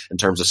us in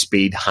terms of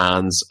speed,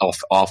 hands,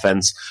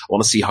 offense. I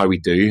want to see how we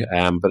do,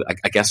 but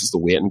I guess it's the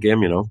waiting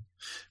game,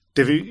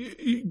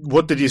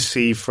 What did you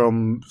see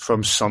from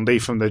Sunday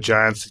from the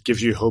Giants that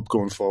gives you hope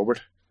going forward?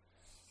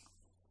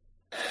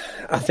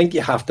 I think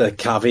you have to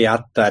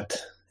caveat that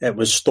it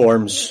was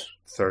Storm's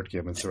third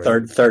game and three.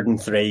 Third and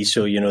three.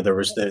 So they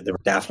were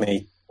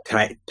definitely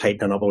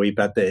tightening up a wee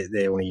bit.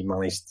 They only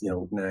managed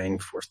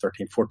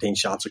 14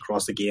 shots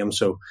across the game.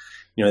 So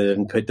they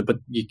didn't put but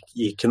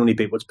you can only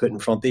beat what's put in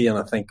front of you. And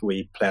I think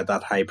we played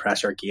that high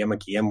pressure game, a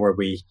game where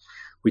we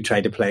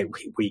tried to play.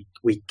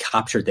 We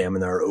captured them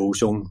in our O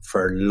zone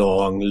for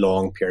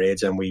long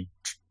periods, and we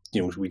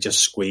just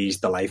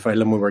squeezed the life out of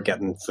them. We were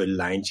getting full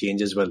line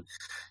changes. Well,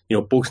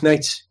 both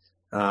nights.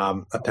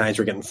 At times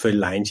we're getting full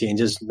line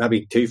changes,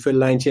 maybe 2 full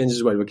line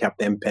changes, while we kept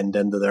them pinned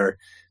into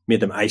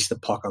made them ice the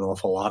puck an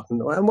awful lot,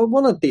 and we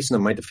won a decent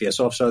amount of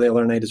face-offs the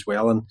other night as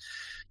well, and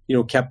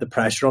kept the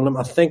pressure on them.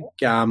 I think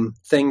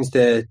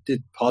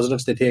the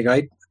positives to take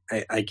out,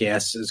 I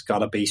guess, has got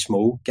to be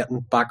Smo getting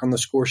back on the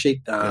score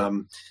sheet.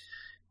 That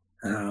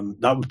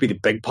would be the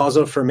big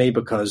positive for me,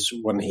 because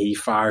when he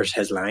fires,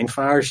 his line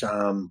fires.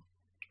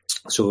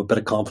 So a bit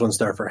of confidence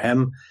there for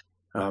him.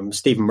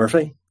 Stephen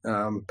Murphy,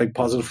 big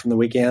positive from the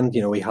weekend.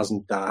 He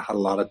hasn't had a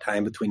lot of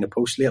time between the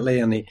posts lately,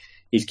 and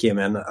he's came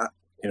in.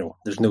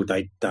 There's no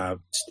doubt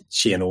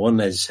Shane Owen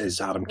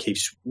is Adam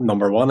Keefe's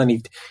number one.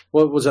 And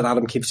what was it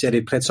Adam Keefe said? He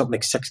played something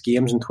like 6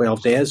 games in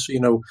 12 days.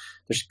 So,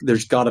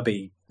 there's got to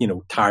be,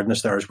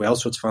 tiredness there as well.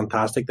 So it's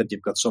fantastic that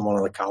you've got someone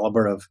on the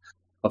caliber of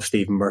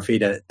Stephen Murphy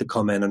to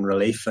come in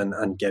relief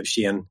and give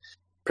Shane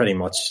pretty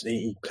much.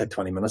 He played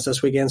 20 minutes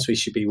this weekend, so he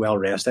should be well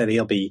rested.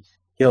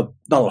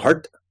 That'll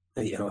hurt.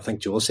 I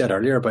think Joel said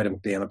earlier about him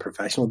being a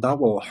professional. That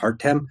will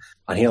hurt him,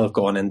 and he'll have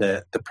gone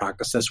into the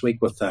practice this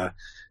week with a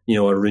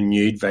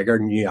renewed vigor,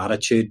 new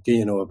attitude,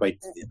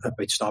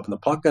 about stopping the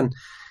puck. And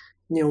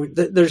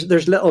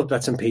there's little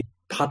bits and pieces.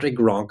 Patrick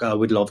Ronka, I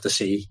would love to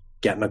see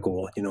getting a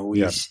goal.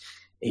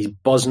 He's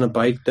buzzing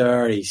about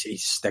there.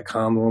 He's stick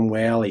handling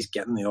well. He's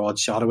getting the odd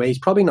shot away. He's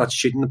probably not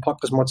shooting the puck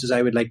as much as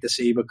I would like to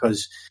see,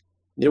 because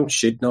you don't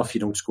shoot enough,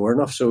 you don't score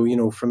enough.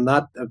 So from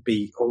that, it'd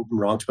be open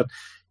wrongs. But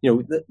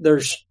there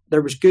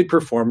was good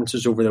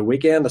performances over the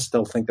weekend. I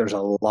still think there's a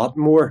lot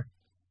more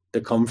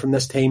to come from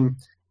this team.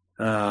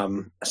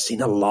 I've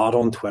seen a lot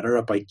on Twitter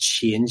about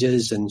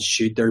changes and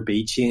should there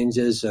be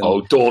changes.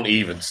 And don't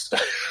even.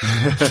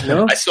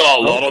 No? I saw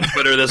a lot on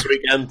Twitter this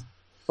weekend.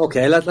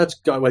 Okay, let's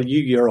go. Well,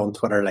 you're on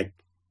Twitter like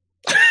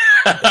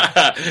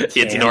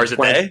 18 hours a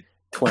day,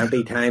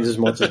 20 times as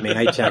much as me.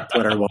 I check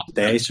Twitter once a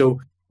day.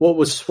 So what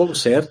was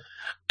said?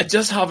 I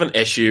just have an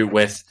issue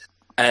with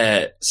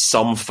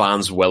some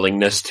fans'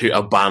 willingness to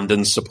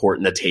abandon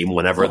supporting a team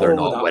whenever they're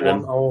not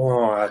winning.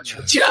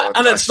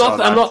 And it's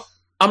not.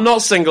 I'm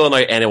not singling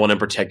out anyone in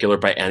particular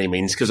by any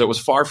means, because it was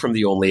far from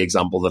the only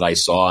example that I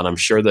saw, and I'm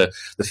sure the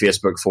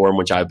Facebook forum,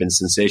 which I've been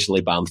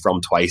sensationally banned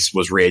from twice,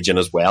 was raging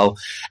as well.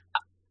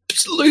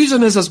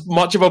 Losing is as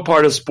much of a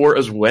part of sport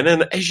as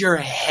winning. Is your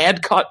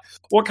head cut?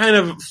 What kind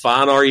of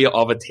fan are you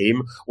of a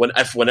team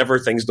whenever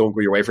things don't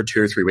go your way for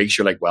 2 or 3 weeks,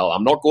 you're like, well,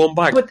 I'm not going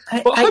back. But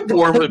how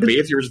boring would it be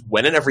if you're just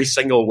winning every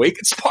single week?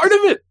 It's part of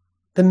it.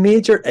 The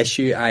major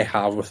issue I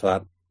have with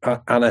that,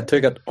 and I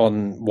took it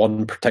on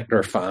one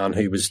particular fan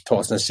who was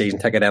tossing a season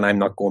ticket in, I'm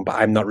not going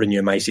back, I'm not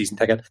renewing my season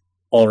ticket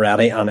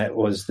already, and it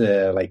was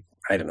the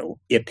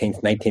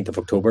 18th, 19th of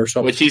October or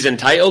something. Which he's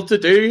entitled to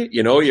do.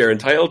 You're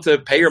entitled to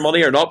pay your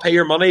money or not pay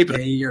your money. But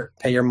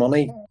pay your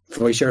money,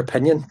 voice your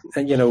opinion.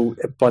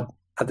 But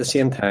at the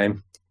same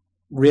time,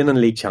 reigning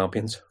league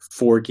champions,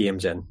 4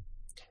 games in,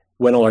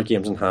 win all our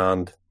games in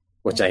hand,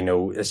 which I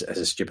know is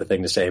a stupid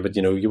thing to say, but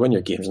you win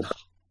your games in hand,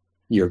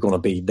 you're going to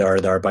be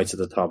thereabouts at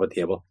the top of the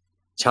table.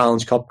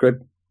 Challenge Cup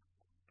group,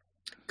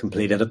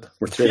 completed it.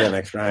 We're through the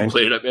next round.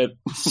 Completed it.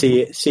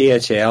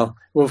 CHL,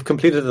 we've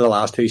completed the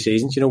last 2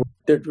 seasons.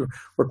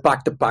 We're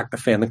back to back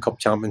defending cup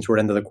champions. We're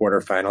into the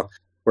quarterfinal.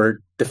 We're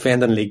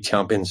defending league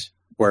champions.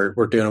 We're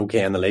doing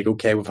okay in the league.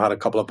 Okay, we've had a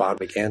couple of bad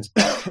weekends.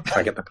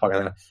 Can't get the puck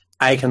in it.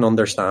 I can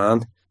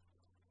understand.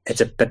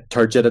 It's a bit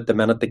turgid at the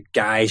minute. The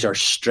guys are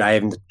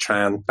striving to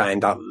try and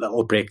find that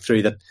little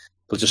breakthrough that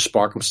they'll just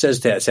spark them.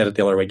 Said it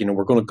the other week,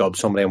 we're going to gub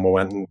somebody, and we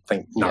went and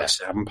think,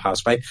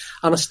 7:05.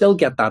 And I still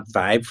get that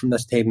vibe from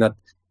this team that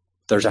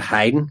there's a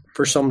hiding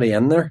for somebody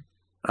in there.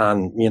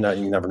 And, you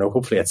never know.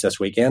 Hopefully it's this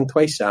weekend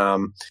twice.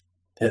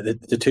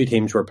 The two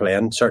teams we're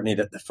playing, certainly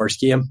the first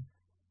game,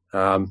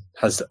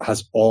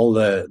 has all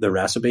the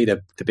recipe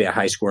to be a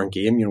high-scoring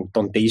game.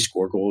 Dundee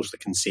score goals, they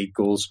concede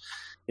goals.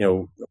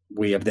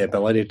 We have the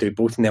ability to do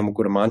both, and then we'll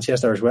go to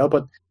Manchester as well.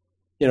 But,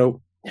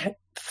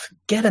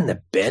 get in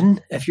the bin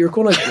if you're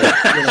going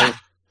to,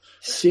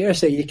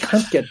 seriously, you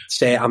can't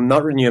say, I'm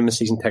not renewing my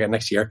season ticket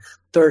next year.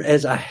 There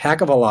is a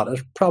heck of a lot.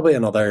 There's probably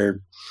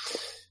another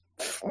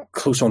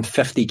close on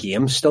 50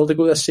 games still to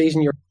go this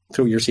season. You're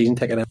through your season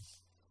ticket in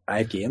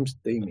 5 games.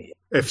 Do you mean?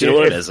 If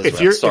you're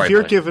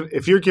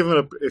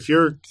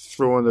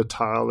throwing the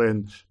towel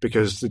in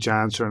because the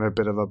Giants are in a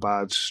bit of a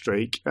bad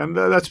streak, and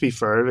let's be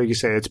fair, like you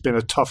say, it's been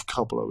a tough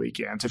couple of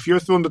weekends. If you're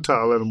throwing the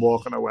towel in and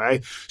walking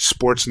away,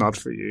 sport's not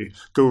for you.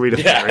 Go read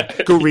a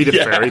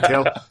fairy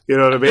tale. You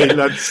know what I mean?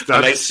 That's a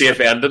nice safe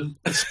ending.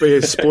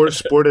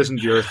 Sport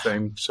isn't your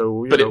thing,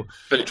 so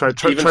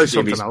try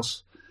something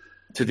else.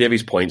 To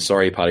Davey's point,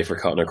 sorry, Paddy, for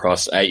cutting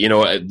across.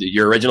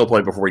 Your original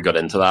point before we got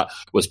into that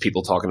was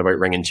people talking about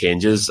ringing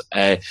changes.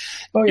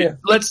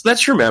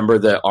 Let's remember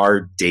that our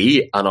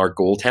D and our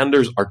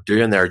goaltenders are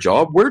doing their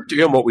job. We're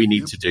doing what we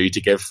need to do to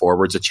give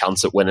forwards a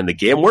chance at winning the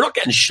game. We're not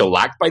getting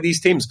shellacked by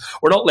these teams.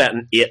 We're not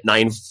letting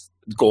 8-9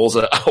 goals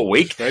a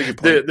week.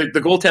 The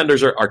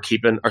goaltenders are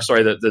keeping,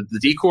 the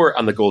decor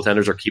and the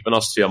goaltenders are keeping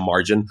us to a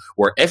margin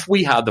where if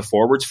we had the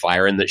forwards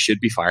firing that should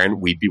be firing,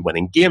 we'd be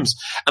winning games.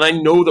 And I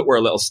know that we're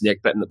a little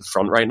snake bitten at the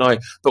front right now,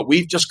 but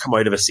we've just come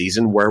out of a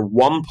season where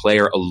one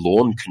player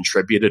alone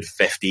contributed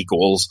 50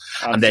 goals.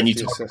 And then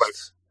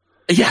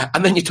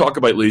you talk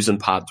about losing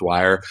Pat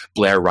Dwyer,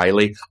 Blair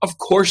Riley. Of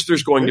course,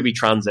 there's going to be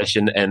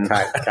transition in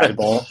Kyle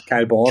Ball,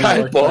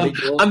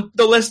 and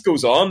the list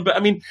goes on. But I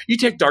mean, you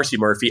take Darcy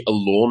Murphy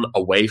alone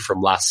away from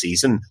last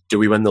season. Do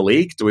we win the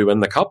league? Do we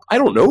win the cup? I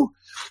don't know.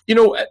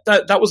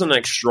 That was an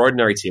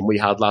extraordinary team we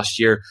had last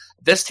year.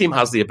 This team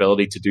has the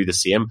ability to do the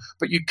same,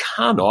 but you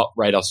cannot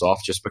write us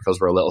off just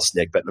because we're a little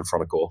snake bitten in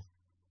front of goal.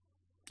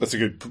 That's a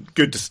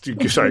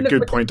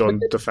good point on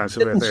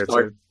defensively.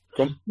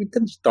 We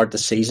didn't start the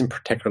season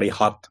particularly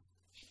hot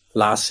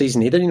last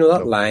season either.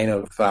 That line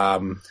of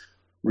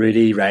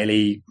Rudy,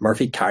 Riley,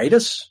 Murphy carried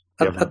us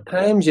at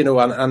times,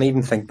 and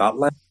even think that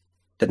line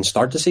didn't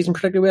start the season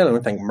particularly well. I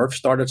don't think Murph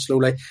started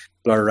slowly.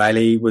 Blair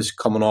Riley was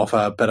coming off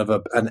a bit of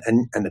a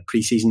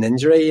pre-season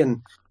injury,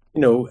 and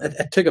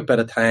it took a bit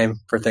of time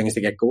for things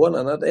to get going,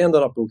 and it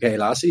ended up okay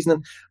last season.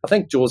 And I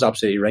think Joel's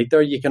absolutely right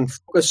there. You can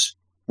focus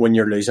when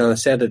you're losing. I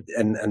said it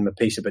in my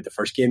piece about the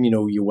first game.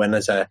 You win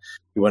as a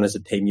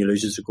team, you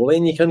lose as a goalie,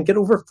 and you can get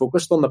over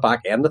focused on the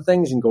back end of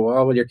things and go,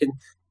 oh well,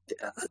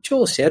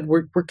 Joel said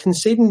we're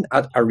conceding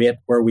at a rate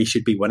where we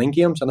should be winning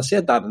games, and I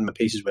said that in my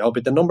piece as well.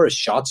 But the number of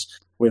shots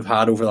we've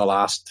had over the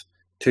last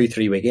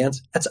 2-3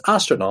 weekends, it's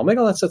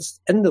astronomical.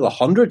 It's into the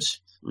hundreds.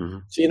 Mm-hmm.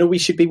 So we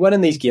should be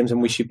winning these games,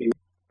 and we should be.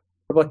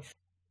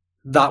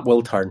 That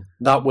will turn.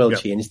 That will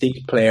change.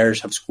 These players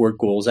have scored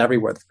goals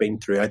everywhere they've been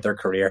throughout their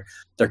career.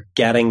 They're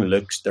getting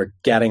looks. They're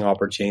getting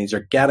opportunities.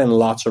 They're getting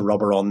lots of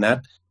rubber on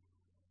net.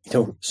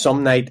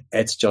 Some night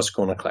it's just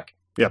going to click.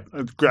 Yeah,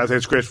 I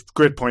think it's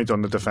great point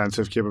on the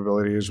defensive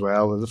capability as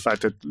well. The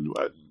fact that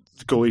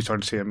the goalies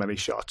aren't seeing many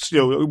shots.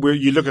 You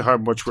look at how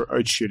much we're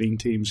out shooting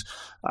teams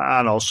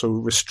and also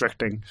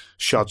restricting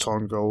shots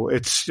on goal.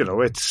 It's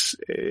going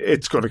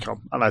to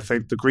come, and I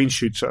think the green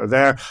shoots are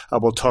there.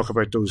 And we'll talk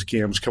about those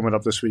games coming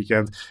up this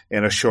weekend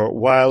in a short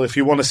while. If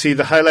you want to see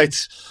the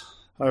highlights,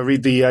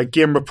 read the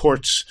game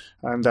reports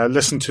and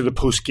listen to the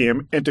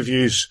post-game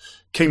interviews.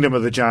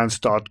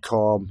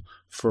 KingdomoftheGiants.com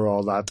for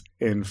all that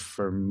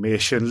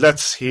information.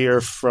 Let's hear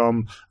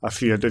from a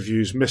few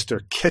interviews. Mr.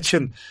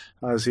 Kitchen,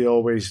 as he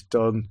always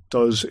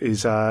does,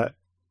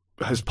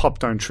 has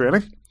popped down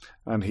training,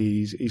 and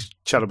he's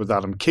chatted with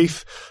Adam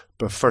Keefe.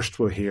 But first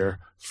we'll hear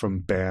from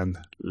Ben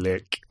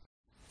Lake.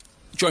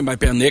 Joined by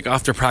Ben Lake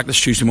after practice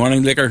Tuesday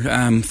morning. Laker,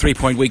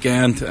 3-point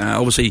weekend.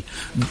 Obviously,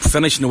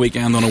 finishing the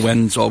weekend on a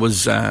win is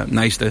always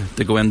nice to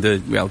go into,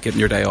 getting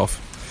your day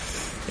off.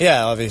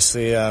 Yeah,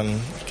 obviously,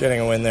 getting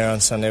a win there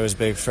on Sunday was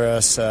big for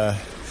us.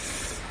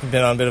 We've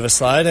been on a bit of a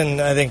slide, and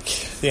I think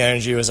the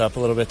energy was up a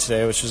little bit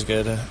today, which was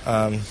good.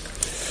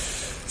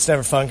 It's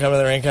never fun coming to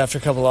the rink after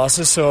a couple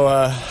losses, so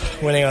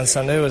winning on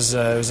Sunday was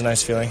a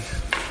nice feeling.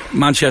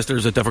 Manchester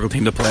is a difficult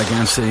team to play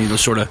against.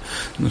 Sort of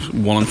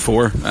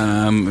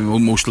 1-4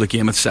 most of the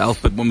game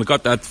itself. But when we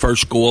got that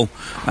first goal,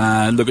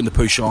 looking to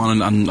push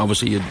on, and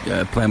obviously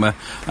playing with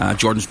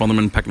Jordan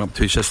Smotherman picking up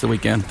 2 assists the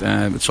weekend,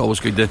 it's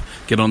always good to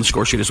get on the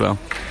score sheet as well.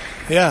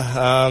 Yeah,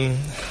 I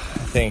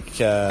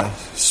think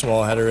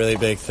Small had a really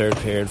big third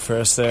period for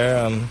us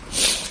there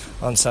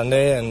on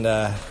Sunday, and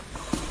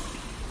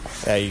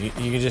you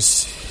can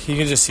just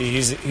see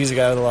he's a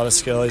guy with a lot of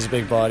skill. He's a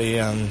big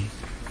body.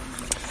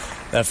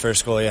 That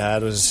first goal he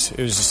had was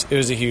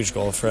a huge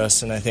goal for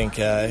us, and I think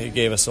he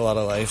gave us a lot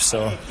of life.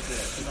 So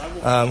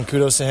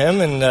kudos to him,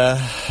 and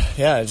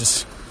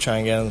just try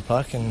and get on the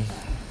puck and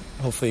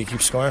hopefully you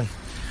keep scoring.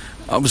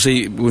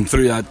 Obviously, we went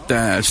through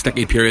that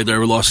sticky period there.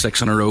 We lost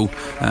 6 in a row.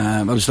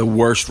 It was the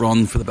worst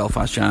run for the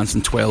Belfast Giants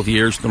in 12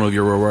 years. Don't know if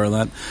you were aware of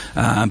that.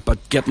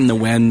 But getting the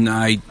win,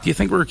 do you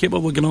think we're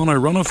capable of getting on a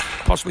run of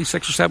possibly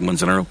 6 or 7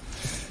 wins in a row?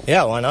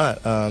 Yeah, why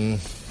not? I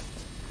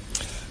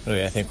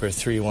think we're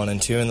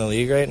 3-1-2 in the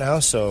league right now,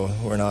 so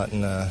we're not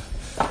in a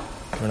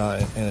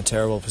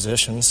terrible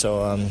position.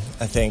 So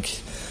I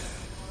think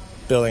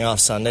building off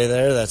Sunday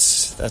there,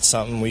 that's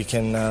something we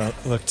can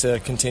look to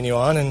continue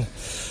on. And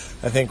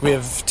I think we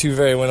have 2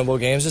 very winnable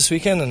games this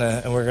weekend,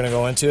 and we're going to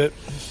go into it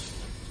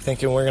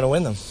thinking we're going to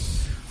win them.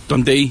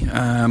 Dundee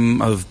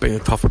have been a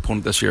tough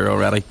opponent this year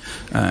already.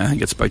 I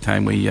think it's about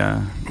time we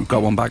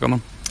got one back on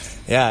them.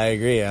 Yeah, I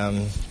agree.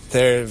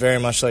 They're very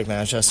much like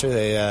Manchester.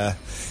 They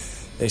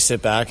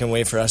sit back and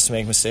wait for us to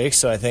make mistakes.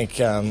 So I think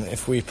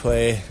if we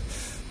play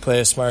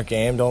a smart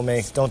game,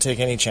 don't take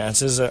any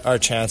chances, our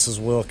chances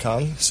will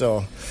come.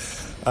 So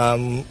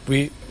I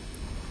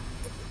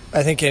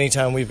think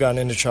anytime we've gotten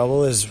into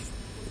trouble is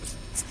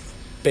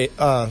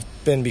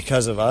been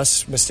because of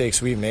us,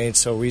 mistakes we've made.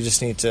 So we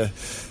just need to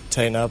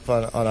tighten up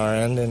on our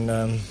end, and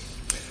I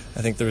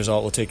think the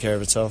result will take care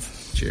of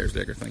itself. Cheers,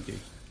 Dicker. Thank you.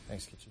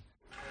 Thanks, Kitchen.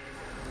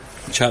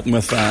 Chatting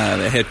with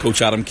the head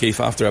coach Adam Keefe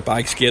after a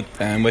bag skate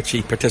in which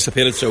he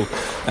participated, so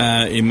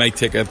it might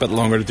take a bit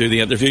longer to do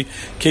the interview.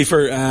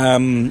 Kiefer,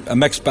 a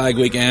mixed bag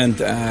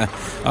weekend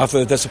after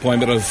the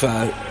disappointment of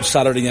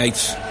Saturday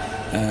night's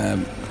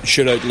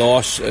shootout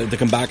loss, to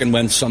come back and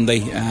win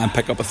Sunday and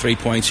pick up a 3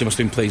 points you must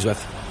have been pleased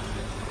with.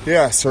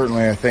 Yeah,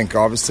 certainly. I think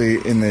obviously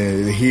in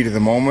the heat of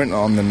the moment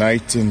on the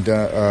night and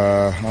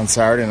on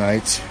Saturday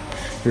night,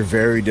 you're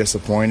very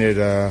disappointed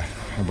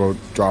about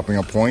dropping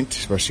a point,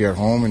 especially at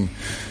home and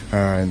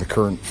in the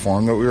current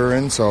form that we were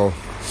in. So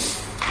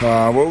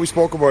what we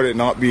spoke about it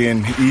not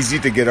being easy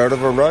to get out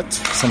of a rut.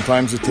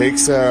 Sometimes it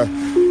takes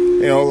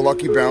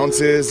lucky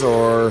bounces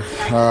or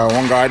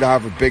one guy to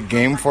have a big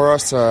game for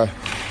us. And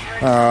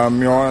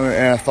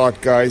I thought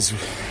guys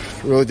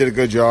really did a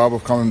good job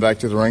of coming back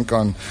to the rink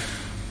on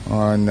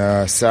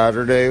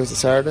Saturday. Was it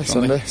Saturday?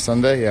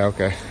 Sunday? Yeah,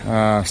 okay.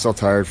 Still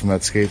tired from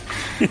that skate.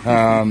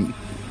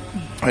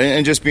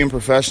 And just being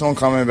professional and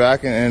coming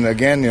back. And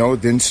again,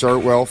 it didn't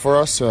start well for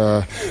us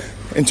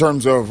in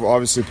terms of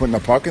obviously putting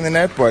the puck in the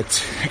net. But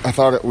I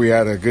thought we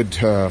had a good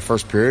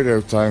first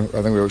period. I think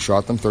we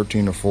outshot them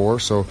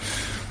 13-4. So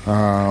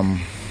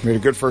we had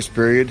a good first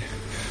period.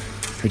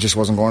 It just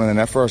wasn't going in the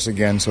net for us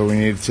again. So we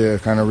needed to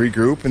kind of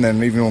regroup. And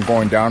then even when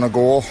going down a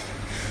goal,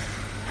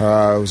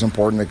 it was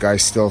important that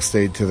guys still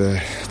stayed to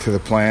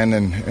the plan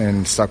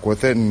and stuck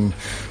with it. And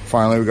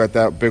finally we got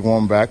that big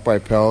one back by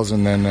Pels,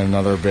 and then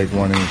another big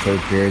one in the third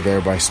period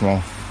there by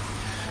Small.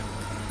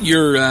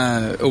 You're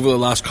over the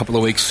last couple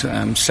of weeks,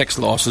 6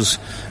 losses.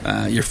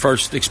 Your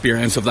first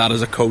experience of that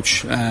as a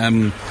coach.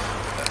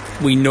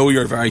 We know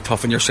you're very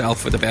tough on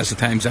yourself at the best of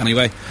times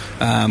anyway.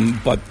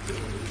 But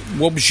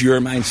what was your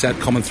mindset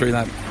coming through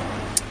that?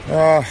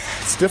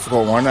 It's a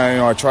difficult one.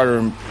 I try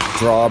to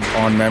draw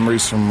on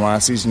memories from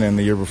last season and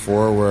the year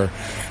before where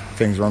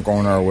things weren't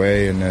going our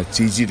way, and it's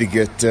easy to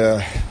get,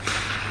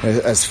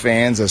 as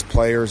fans, as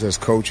players, as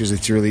coaches,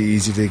 it's really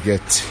easy to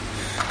get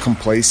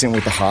complacent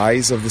with the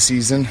highs of the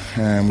season,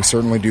 and we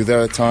certainly do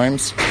that at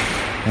times.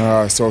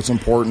 So it's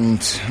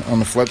important on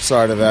the flip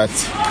side of that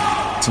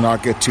to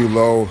not get too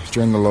low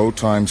during the low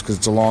times, because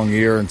it's a long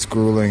year and it's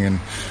grueling, and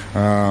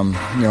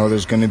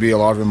there's going to be a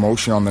lot of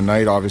emotion on the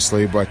night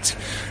obviously, but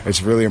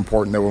it's really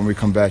important that when we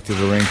come back to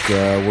the rink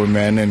we're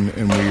men and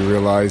we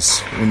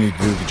realize we need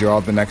to do the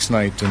job the next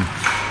night, and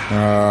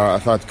I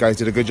thought the guys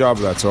did a good job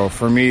of that. So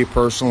for me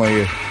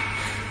personally,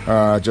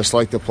 just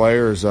like the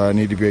players, I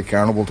need to be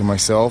accountable to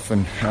myself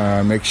and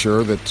make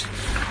sure that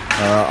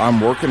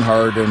I'm working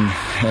hard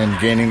and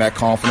gaining that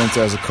confidence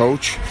as a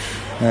coach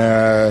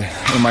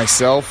in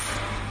myself.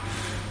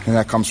 And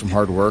that comes from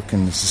hard work,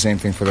 and it's the same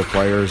thing for the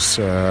players.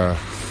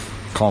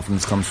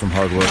 Confidence comes from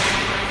hard work.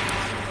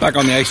 Back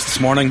on the ice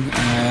this morning,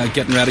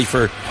 getting ready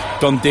for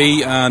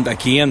Dundee and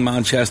again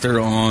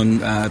Manchester on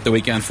the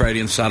weekend, Friday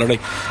and Saturday.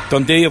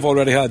 Dundee have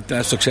already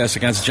had success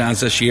against the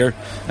Giants this year,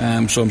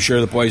 so I'm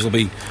sure the boys will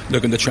be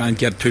looking to try and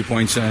get 2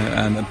 points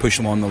and push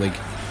them on the league.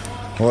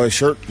 Well,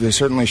 they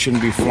certainly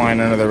shouldn't be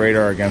flying under the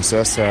radar against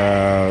us.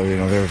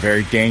 They're a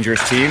very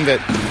dangerous team that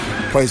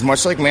plays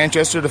much like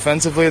Manchester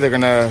defensively. They're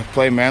going to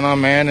play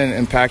man-on-man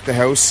and pack the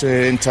house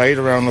in tight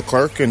around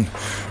Leclerc, and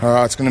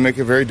it's going to make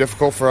it very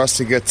difficult for us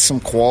to get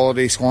some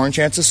quality scoring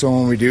chances. So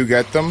when we do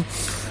get them,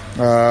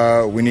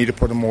 we need to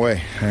put them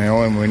away,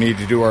 and we need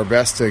to do our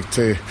best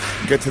to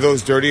get to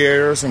those dirty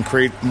areas and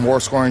create more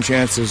scoring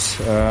chances.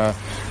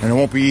 And it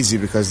won't be easy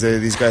because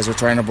these guys are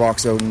trying to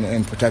box out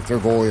and protect their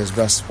goalie as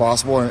best as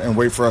possible and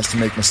wait for us to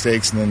make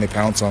mistakes, and then they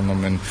pounce on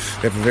them. And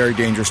they have a very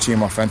dangerous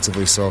team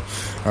offensively, so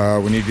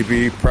we need to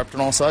be prepped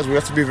on all sides. We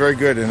have to be very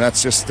good, and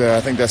that's just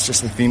I think that's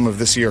just the theme of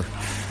this year.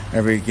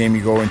 Every game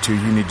you go into,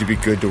 you need to be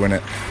good to win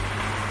it.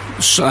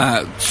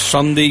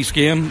 Saturday's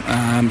game,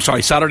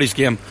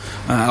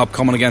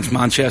 upcoming against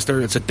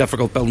Manchester. It's a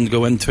difficult building to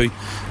go into.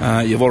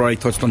 You've already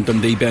touched on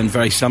Dundee being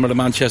very similar to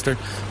Manchester,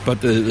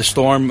 but the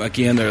Storm,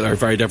 again, they're a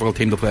very difficult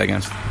team to play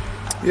against.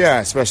 Yeah,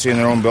 especially in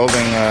their own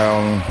building.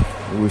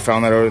 We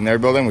found that out in their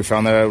building. We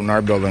found that out in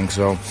our building.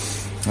 So,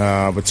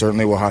 but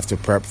certainly we'll have to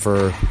prep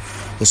for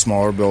the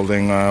smaller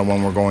building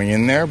when we're going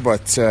in there.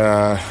 But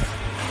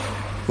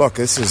look,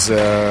 this is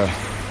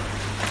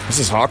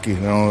hockey. You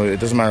know, it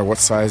doesn't matter what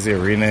size the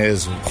arena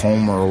is,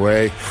 home or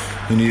away.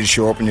 You need to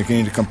show up and you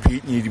need to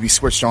compete. You need to be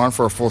switched on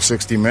for a full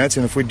 60 minutes.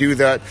 And if we do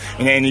that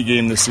in any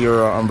game this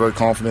year, I'm very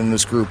confident in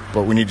this group.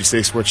 But we need to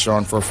stay switched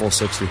on for a full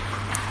 60.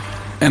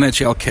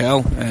 NHL Kel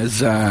is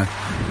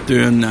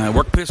doing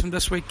work placement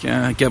this week,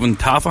 giving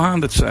Taff a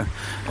hand.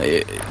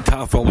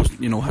 Taff always,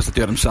 has to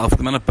do it himself at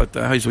the minute. But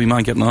how's the wee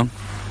man getting on?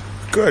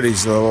 Good.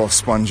 He's a little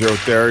sponge out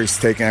there. He's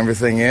taking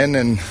everything in,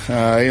 and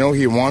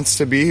he wants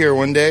to be here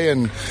one day.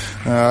 And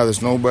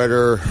there's no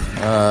better,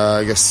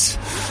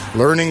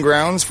 learning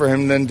grounds for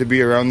him than to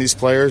be around these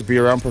players, be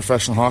around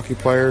professional hockey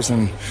players,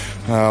 and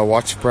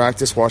watch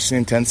practice, watch the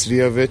intensity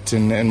of it,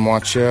 and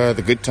watch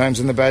the good times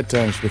and the bad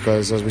times.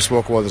 Because as we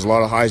spoke about, there's a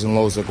lot of highs and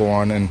lows that go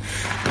on, and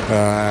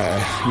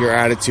your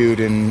attitude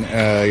and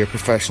your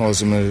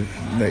professionalism,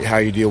 how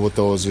you deal with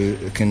those,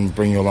 can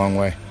bring you a long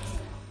way.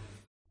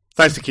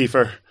 Thanks to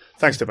Kiefer.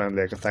 Thanks to Ben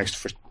Lake, and thanks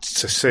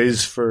to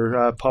Sis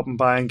for popping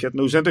by and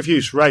getting those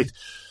interviews. Right,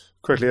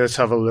 quickly, let's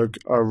have a look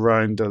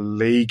around the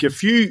league. A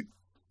few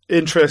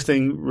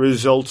interesting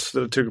results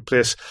that took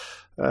place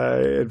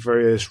at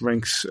various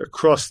rinks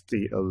across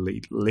the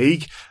Elite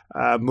League.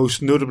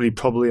 Most notably,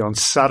 probably on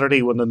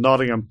Saturday, when the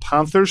Nottingham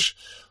Panthers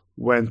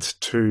went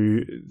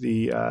to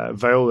the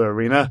Viola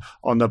Arena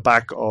on the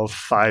back of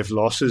 5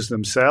 losses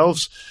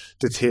themselves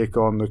to take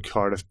on the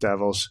Cardiff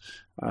Devils.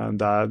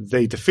 And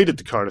they defeated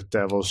the Cardiff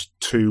Devils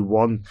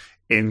 2-1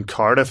 in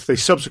Cardiff. They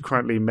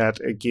subsequently met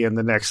again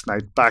the next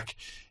night back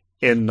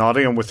in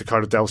Nottingham, with the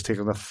Cardiff Devils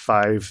taking a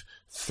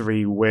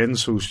 5-3 win,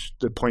 so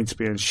the points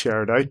being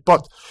shared out.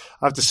 But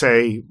I have to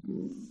say,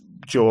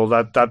 Joel,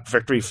 that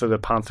victory for the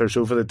Panthers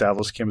over the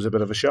Devils came as a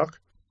bit of a shock.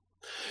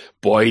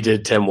 Boy,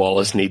 did Tim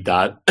Wallace need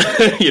that.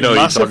 Massively. You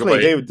talk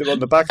about on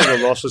the back of the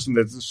losses and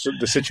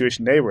the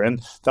situation they were in,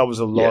 that was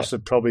a loss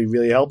that probably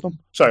really helped them.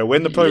 Sorry, a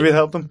win that probably really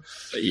helped them.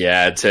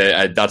 Yeah,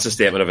 that's a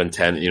statement of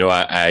intent.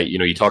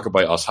 You talk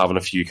about us having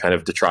a few kind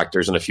of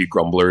detractors and a few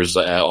grumblers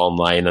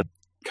online and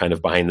kind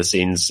of behind the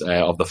scenes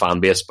of the fan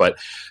base, but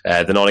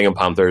the Nottingham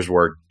Panthers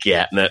were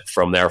getting it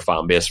from their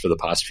fan base for the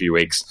past few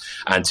weeks,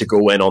 and to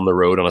go in on the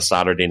road on a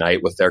Saturday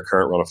night with their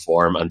current run of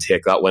form and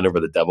take that win over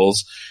the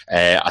Devils,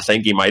 I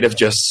think he might have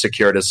just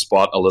secured his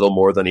spot a little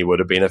more than he would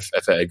have been if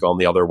it had gone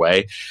the other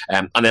way.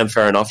 And then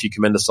fair enough, you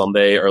come into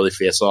Sunday, early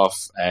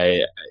face-off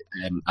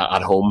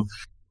at home.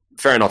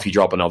 Fair enough, you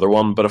drop another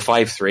one, but a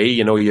 5-3,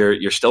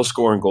 you're still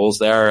scoring goals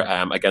there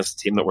against a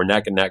team that were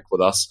neck and neck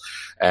with us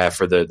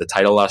for the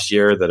title last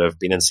year, that have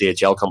been in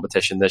CHL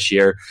competition this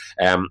year.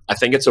 I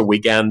think it's a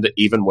weekend,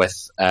 even with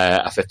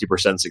a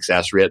 50%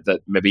 success rate, that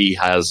maybe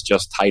has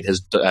just tied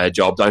his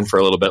job down for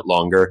a little bit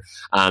longer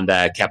and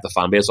kept the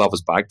fan base off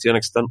his back to an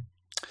extent.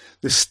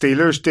 The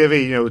Steelers,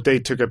 Davey, they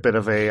took a bit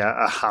of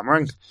a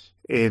hammering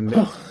in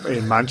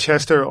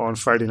Manchester on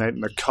Friday night in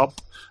the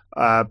Cup,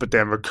 but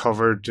then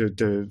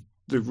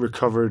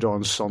recovered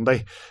on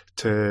Sunday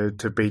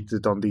to beat the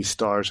Dundee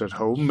Stars at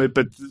home.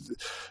 But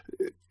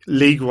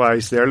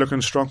league-wise, they're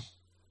looking strong.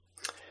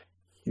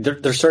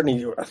 They're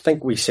certainly, I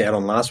think we said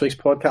on last week's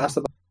podcast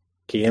about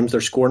games,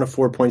 they're scoring at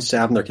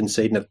 4.7, they're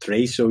conceding at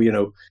 3, so,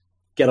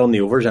 get on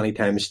the overs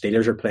anytime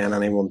Steelers are playing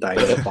anyone down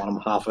at the bottom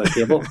half of the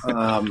table.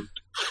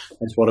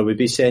 That's what I would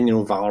be saying.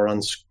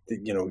 Valorant's,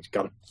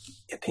 got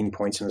 18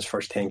 points in his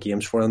first 10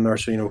 games for them there,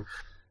 so,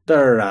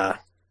 they're...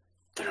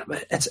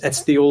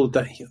 It's the old.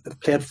 They've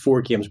played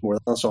 4 games more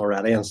than us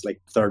already, and it's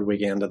like third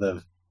weekend of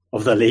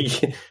the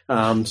league.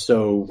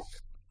 So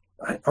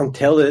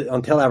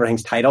until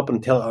everything's tied up,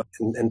 until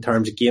in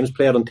terms of games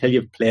played, until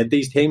you've played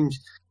these teams,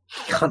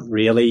 you can't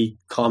really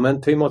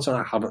comment too much. And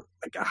I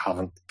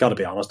haven't got to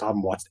be honest. I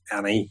haven't watched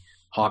any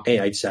hockey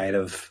outside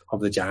of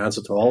the Giants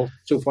at all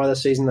so far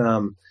this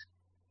season.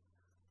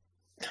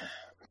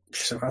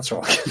 So that's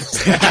all I can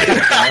say.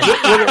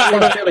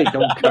 I really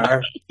don't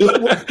care.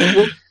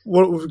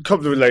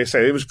 Like I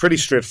say, it was a pretty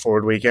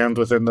straightforward weekend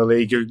within the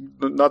league.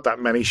 Not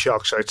that many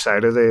shocks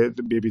outside of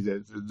maybe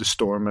the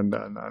Storm and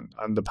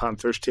the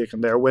Panthers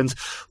taking their wins.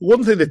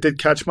 One thing that did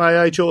catch my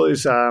eye, Joel,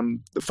 is the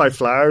 5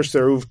 Flyers,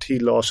 their OT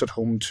loss at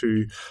home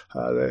to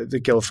the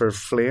Guildford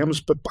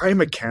Flames. But Barry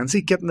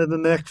McKenzie getting in the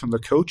neck from the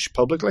coach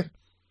publicly.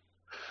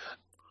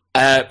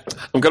 I'm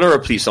going to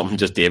repeat something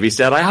just Davey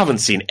said. I haven't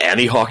seen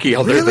any hockey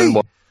other than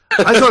what.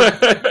 I thought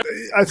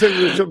I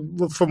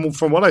think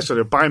from what I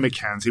saw, Barry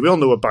McKenzie, we all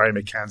know what Barry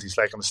McKenzie's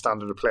like on the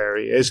standard of player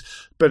he is,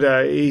 but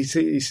he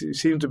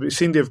seemed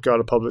to have got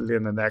it publicly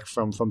in the neck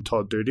from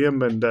Todd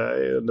Dudium, and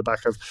in the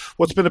back of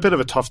what's been a bit of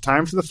a tough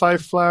time for the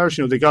Five Flyers.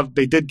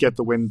 They did get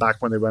the win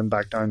back when they went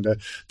back down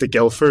to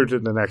Guildford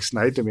in the next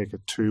night to make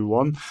it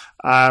 2-1.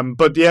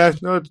 But yeah,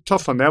 no,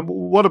 tough on them.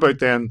 What about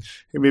then?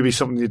 Maybe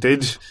something you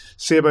did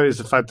say about is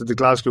the fact that the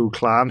Glasgow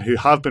Clan, who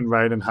have been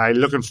riding high,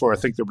 I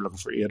think they were looking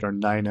for 8 or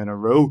 9 in a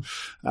row.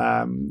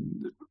 A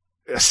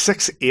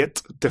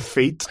 6-8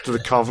 defeat to the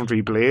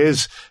Coventry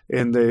Blaze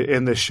in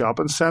the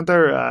shopping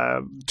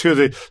centre. Two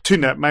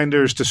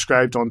netminders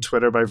described on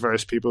Twitter by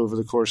various people over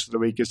the course of the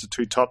week as the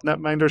two top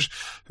netminders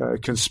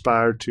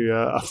conspired to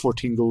a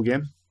 14-goal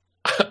game.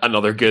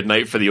 Another good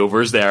night for the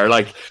overs there.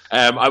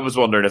 I was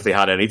wondering if they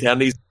had any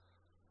tendies.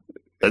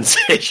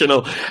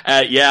 Sensational.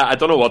 I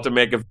don't know what to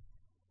make of.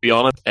 Be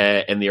honest,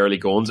 in the early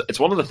goings, it's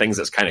one of the things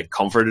that's kind of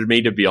comforted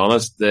me, to be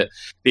honest, that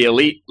the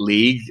Elite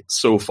League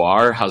so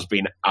far has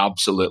been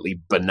absolutely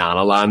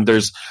banana land.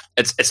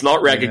 It's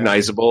not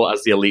recognisable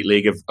as the Elite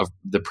League of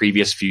the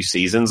previous few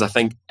seasons. I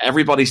think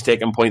everybody's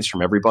taking points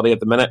from everybody at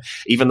the minute.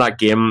 Even that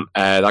game,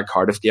 that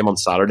Cardiff game on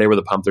Saturday where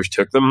the Panthers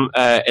took them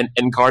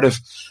in Cardiff,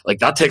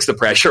 that takes the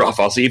pressure off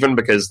us, even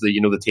because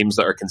the teams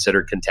that are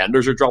considered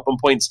contenders are dropping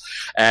points.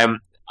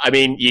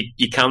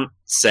 You can't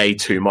say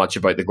too much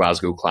about the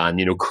Glasgow Clan.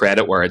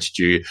 Credit where it's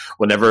due.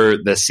 Whenever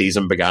this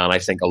season began, I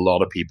think a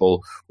lot of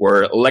people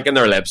were licking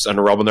their lips and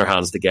rubbing their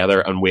hands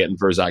together and waiting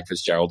for Zach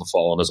Fitzgerald to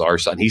fall on his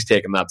arse, and he's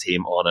taken that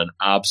team on an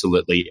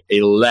absolutely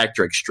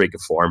electric streak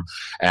of form.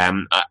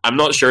 I'm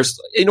not sure.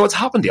 It's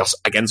happened to us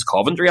against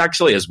Coventry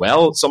actually as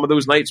well. Some of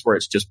those nights where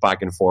it's just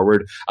back and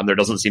forward and there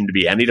doesn't seem to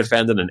be any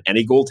defending and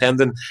any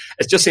goaltending.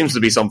 It just seems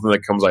to be something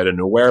that comes out of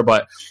nowhere.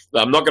 But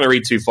I'm not going to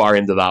read too far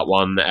into that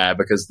one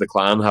because the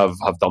Clan have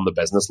done the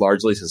business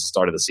largely since the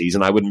start of the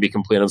season. I wouldn't be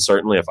complaining,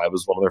 certainly, if I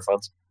was one of their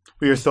fans.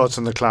 What are your thoughts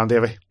on the Clan,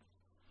 Davey?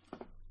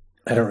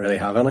 I don't really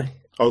have any.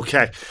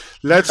 Okay,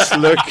 let's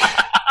look.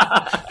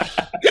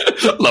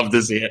 Love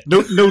to see it.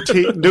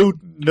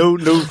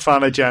 No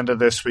fan agenda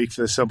this week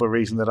for the simple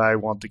reason that I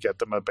want to get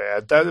them a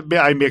bed.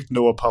 I make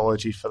no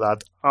apology for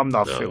that. I'm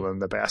not feeling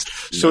the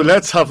best. So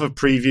let's have a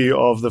preview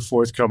of the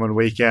forthcoming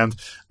weekend.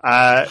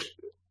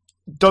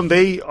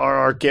 Dundee are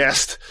our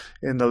guest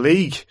in the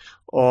league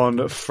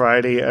on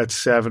Friday at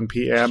 7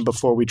 p.m.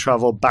 before we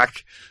travel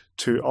back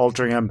to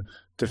Altrincham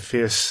to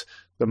face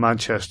the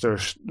Manchester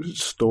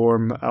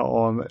Storm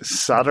on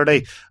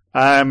Saturday.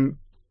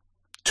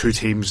 Two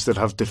teams that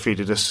have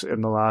defeated us in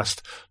the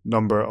last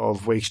number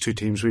of weeks, two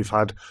teams we've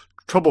had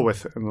trouble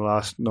with in the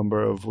last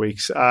number of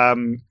weeks. A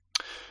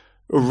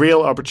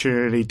real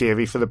opportunity,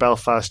 Davey, for the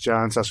Belfast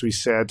Giants, as we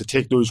said, to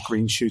take those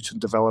green shoots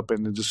and develop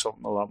into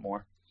something a lot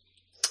more.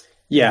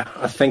 Yeah,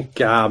 I think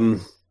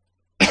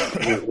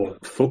we'll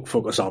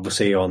focus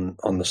obviously on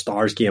the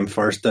Stars game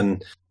first,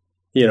 and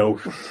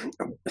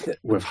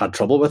we've had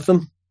trouble with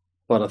them,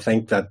 but I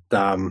think that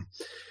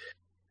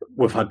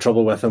we've had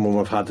trouble with them when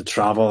we've had to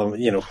travel.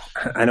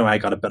 I know I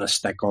got a bit of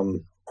stick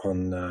on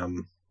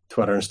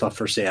Twitter and stuff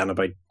for saying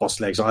about bus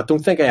legs. I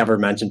don't think I ever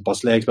mentioned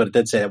bus legs, but I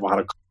did say that we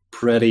had a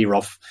pretty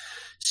rough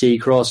sea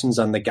crossings,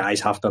 and the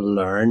guys have to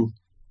learn.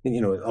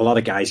 A lot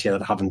of guys here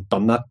that haven't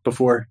done that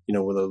before,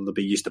 they'll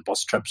be used to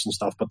bus trips and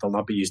stuff, but they'll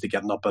not be used to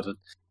getting up at it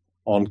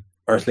on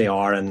earthly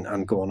hour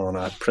and going on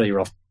a pretty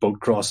rough boat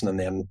crossing and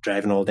then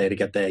driving all day to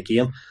get to a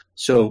game.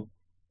 So,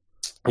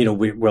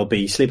 we'll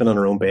be sleeping in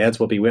our own beds.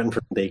 We'll be waiting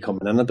for the day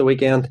coming in at the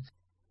weekend.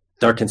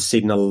 They're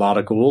conceding a lot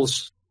of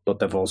goals, but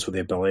they've also the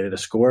ability to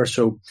score.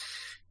 So,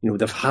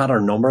 they've had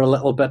our number a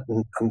little bit.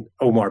 And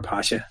Omar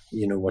Pasha,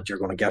 what you're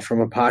going to get from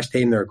a Pash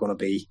team. They're going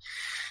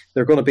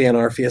to be in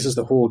our faces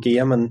the whole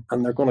game, and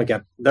they're going to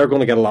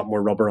get a lot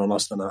more rubber on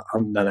us than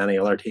any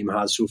other team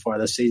has so far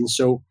this season.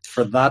 So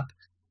for that,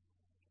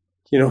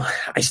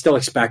 I still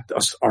expect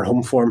us. Our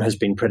home form has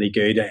been pretty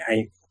good.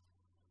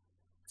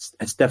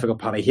 It's difficult,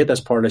 Pat. I hate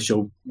this part of the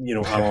show,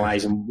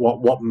 analysing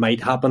what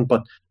might happen,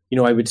 but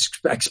I would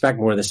expect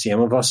more of the same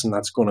of us, and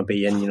that's going to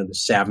be in the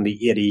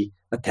 70, 80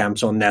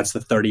 attempts on nets,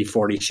 the 30,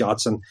 40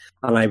 shots, and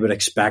I would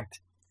expect,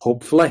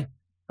 hopefully,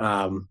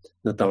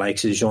 that the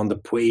likes of Jean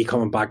Dupuis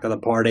coming back to the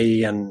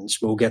party and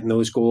Smo getting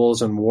those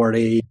goals and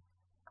Wardy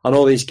and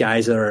all these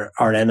guys that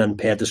are in and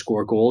paid to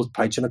score goals,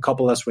 pouching a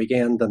couple this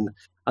weekend,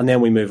 and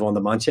then we move on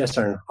to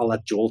Manchester, and I'll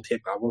let Joel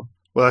take that one.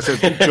 Well,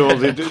 that's it, Joel.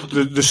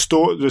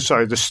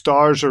 The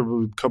Stars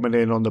are coming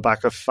in on the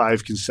back of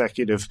 5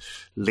 consecutive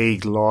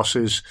league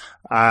losses.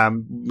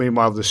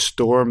 Meanwhile, the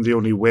Storm, the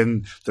only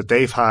win that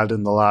they've had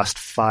in the last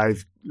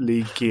 5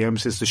 league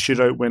games is the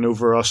shootout win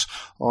over us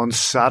on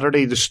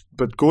Saturday.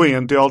 But going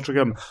into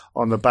Altrincham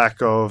on the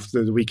back of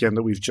the weekend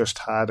that we've just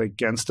had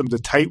against them, the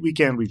tight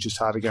weekend we've just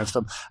had against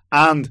them,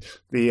 and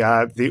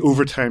the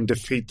overtime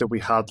defeat that we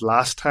had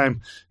last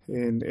time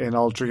in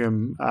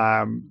Altrincham,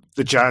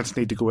 the Giants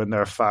need to go in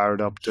there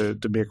fired up to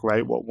make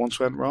right what once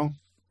went wrong.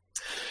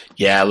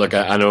 Yeah, look,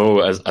 I know,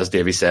 as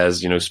Davey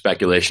says,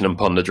 speculation and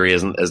punditry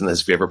isn't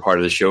his favourite part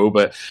of the show,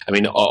 but I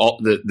mean, all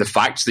the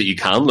facts that you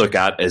can look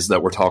at is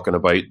that we're talking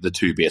about the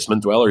two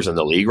basement dwellers in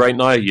the league right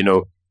now.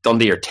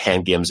 Dundee are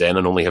 10 games in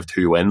and only have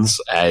 2 wins.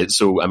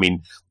 So, I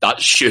mean, that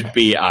should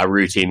be a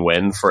routine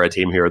win for a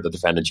team who are the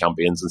defending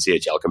champions and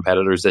CHL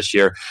competitors this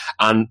year.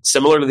 And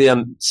similarly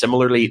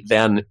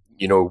then,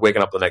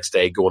 waking up the next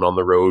day, going on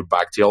the road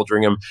back to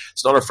Altrincham,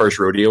 it's not our first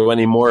rodeo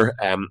anymore.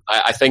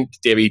 I think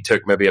Davey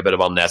took maybe a bit of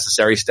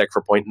unnecessary stick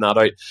for pointing that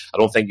out. I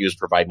don't think he was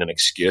providing an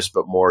excuse,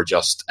 but more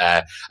just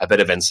a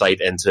bit of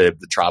insight into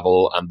the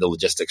travel and the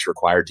logistics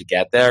required to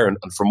get there. And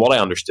from what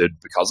I understood,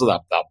 because of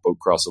that boat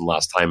crossing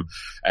last time,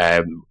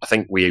 I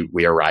think we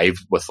arrived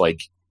with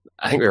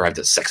we arrived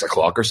at 6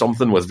 o'clock or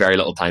something with very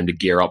little time to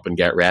gear up and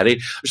get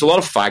ready. There's a lot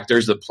of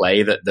factors that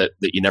play that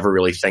you never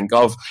really think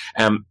of.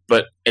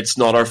 But it's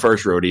not our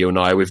first rodeo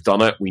now. We've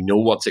done it. We know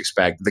what to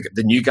expect.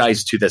 The new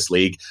guys to this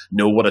league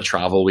know what a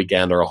travel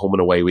weekend or a home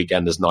and away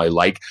weekend is now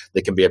like.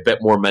 They can be a bit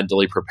more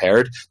mentally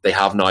prepared. They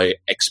have now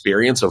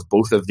experience of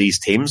both of these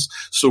teams.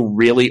 So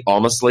really,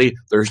 honestly,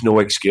 there's no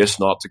excuse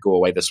not to go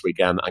away this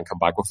weekend and come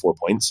back with 4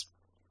 points.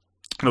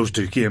 Those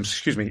two games,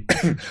 Friday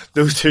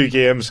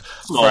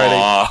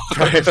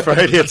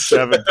at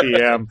 7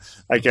 p.m.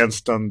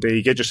 against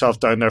Dundee. Get yourself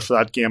down there for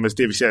that game. As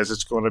Davey says,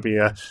 it's going to be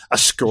a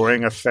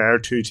scoring affair.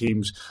 Two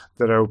teams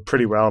that are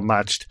pretty well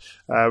matched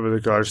with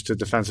regards to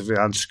defensively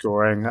and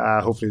scoring.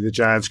 Hopefully the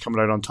Giants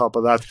coming out on top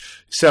of that.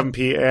 7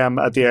 p.m.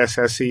 at the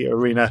SSE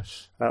Arena.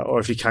 Or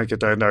if you can't get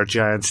down there,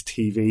 Giants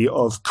TV,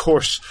 of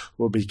course,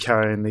 will be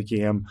carrying the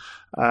game.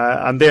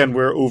 And then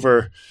we're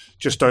over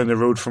just down the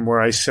road from where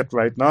I sit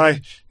right now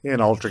in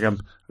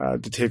Altrincham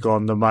to take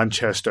on the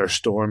Manchester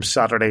Storm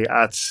Saturday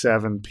at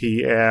 7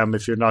 p.m.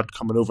 If you're not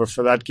coming over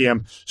for that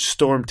game,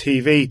 Storm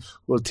TV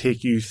will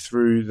take you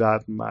through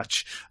that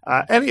match.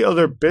 Any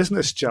other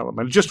business,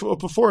 gentlemen? Just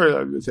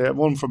before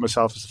one for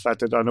myself is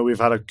affected, I know we've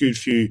had a good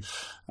few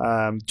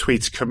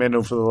tweets come in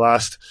over the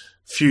last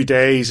few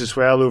days as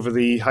well over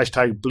the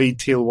hashtag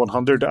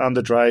BleedTeal100 and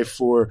the drive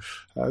for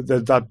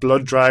that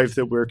blood drive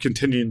that we're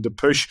continuing to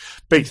push.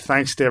 Big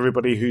thanks to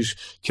everybody who's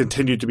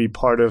continued to be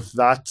part of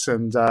that,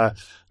 and I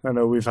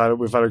know we've had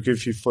a good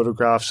few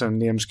photographs and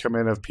names come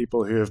in of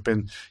people who have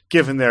been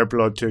giving their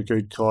blood to a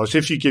good cause.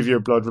 If you give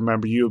your blood,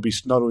 remember you'll be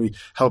not only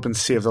helping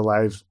save the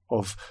life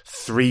of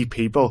 3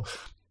 people,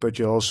 but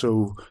you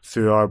also,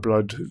 through our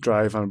blood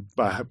drive and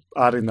by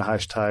adding the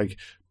hashtag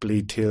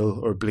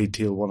BleedTeal or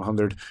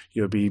BleedTeal100,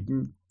 you'll be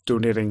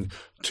donating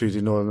to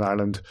the Northern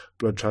Ireland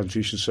Blood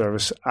Transfusion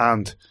Service,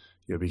 and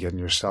you'll be getting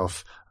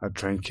yourself a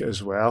drink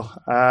as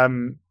well.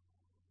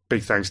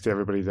 Big thanks to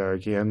everybody there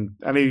again.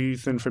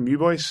 Anything from you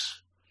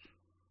boys?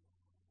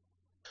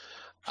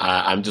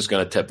 I'm just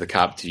going to tip the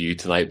cap to you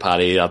tonight,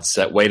 Paddy. That's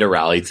way to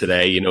rally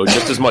today.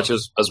 Just as much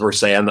as we're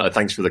saying,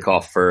 thanks for the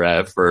cough for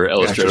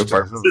illustrative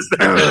purposes.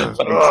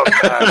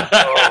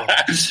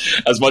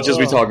 As much as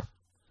we talk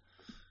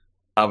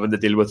having to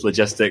deal with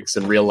logistics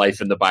and real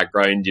life in the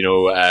background,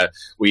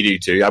 we do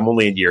too. I'm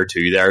only in year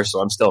 2 there, so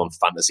I'm still in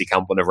fantasy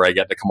camp whenever I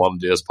get to come on and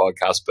do this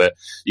podcast. But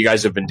you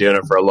guys have been doing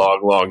it for a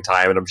long, long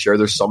time, and I'm sure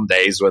there's some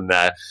days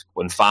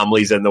when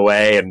family's in the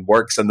way and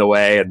work's in the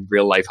way and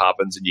real life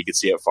happens and you can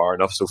see it far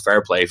enough. So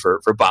fair play for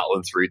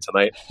battling through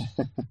tonight.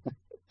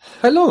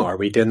 How long are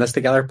we doing this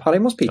together, Paddy?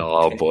 Must be.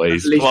 Oh,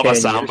 boys, love a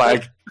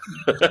sandbag.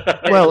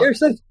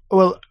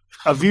 Well,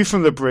 A View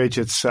from the Bridge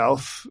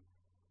itself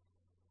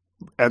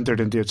entered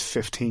into its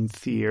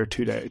 15th year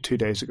 2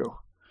 days ago.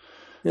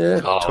 Yeah.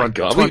 My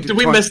God. Did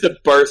we miss the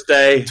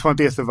birthday?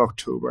 20th of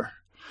October.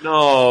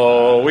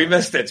 No, we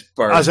missed its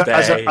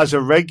birthday. As a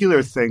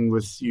regular thing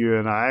with you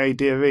and I,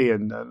 Davey,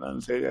 and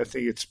I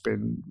think it's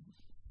been,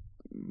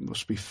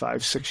 must be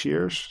 5-6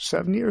 years,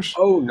 7 years.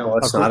 Oh, no,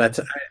 it's not.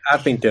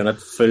 I've been doing it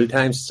full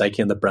time since I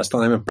came to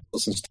Bristol. I'm in Bristol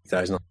since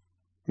 2000.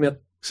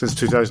 Since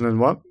 2000 and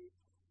what?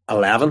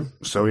 11.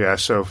 So, yeah,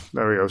 so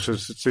there we go. So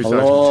it's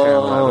 2010,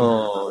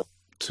 11.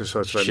 So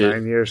it's about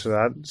 9 years of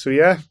that. So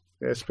yeah,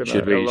 it's been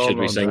should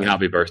we sing time.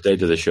 Happy Birthday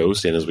to the show,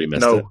 seeing as we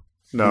missed it?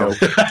 No.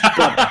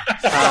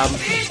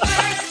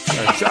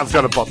 I've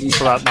got a button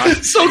for that now.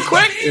 So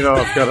quick,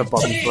 I've got a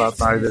button for that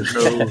now. There's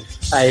no.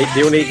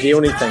 The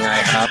only thing I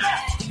have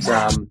is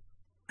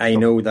I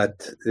know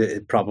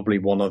that probably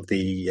one of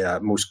the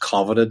most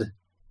coveted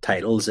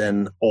titles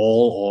in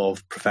all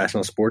of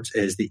professional sports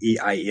is the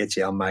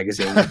EIHL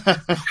magazine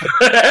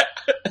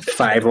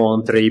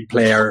 5-on-3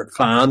 player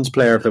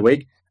of the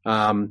week.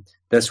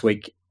 This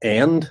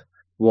weekend,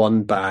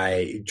 won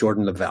by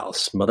Jordan Lavelle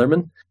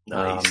Smotherman.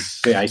 Nice.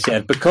 I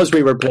said, because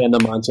we were playing the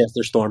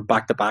Manchester Storm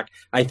back to back,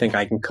 I think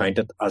I can count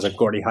it as a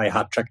Gordie Howe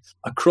hat trick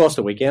across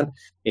the weekend.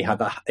 He had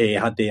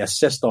the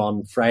assist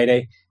on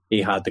Friday.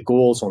 He had the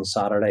goals on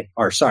Saturday,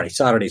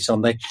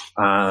 Sunday,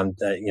 and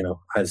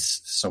as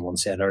someone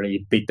said earlier,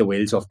 he beat the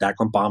wheels off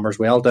Declan Bomber's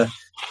well to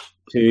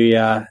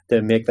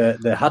make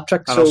the hat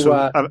trick.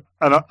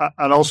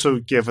 And also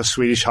give a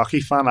Swedish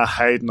hockey fan a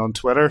hiding on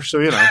Twitter. So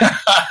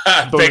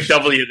big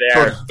W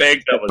there,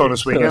 big W.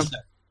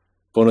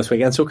 Bonus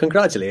weekend. So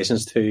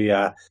congratulations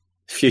to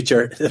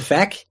future.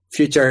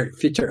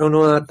 Oh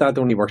no, that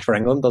only works for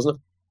England, doesn't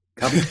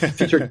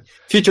it?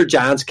 Future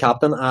Giants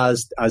captain,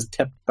 as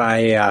tipped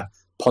by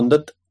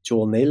pundit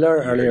Joel Naylor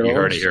earlier on. You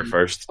heard it here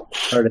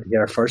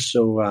first.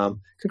 So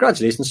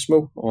congratulations,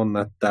 Smo,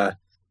 on that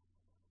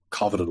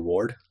coveted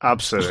award.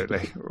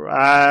 Absolutely.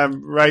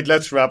 Right,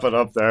 let's wrap it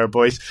up there,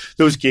 boys.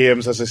 Those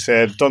games, as I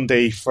said,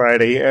 Dundee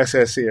Friday,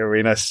 SSE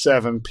Arena,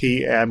 7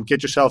 p.m.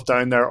 Get yourself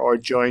down there or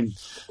join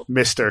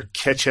Mr.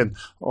 Kitchen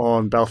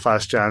on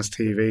Belfast Giants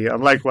TV.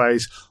 And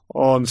likewise,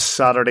 on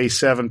Saturday,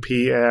 7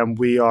 p.m,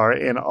 we are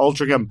in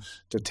Altrincham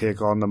to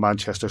take on the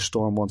Manchester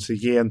Storm once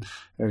again.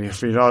 And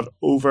if you're not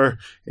over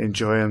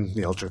enjoying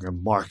the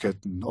Altrincham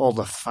market and all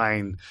the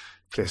fine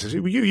places,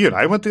 you and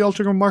I went to the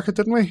Altrincham market,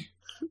 didn't we,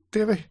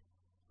 Davey?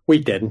 We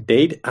did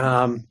indeed. We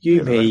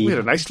had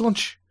a nice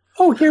lunch.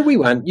 Oh, here we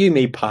went. You,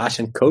 me, Pash,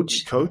 and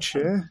Coach. Coach,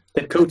 yeah.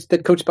 Did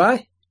Coach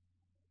buy?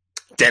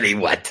 Did he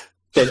what?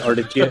 Did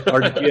you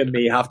and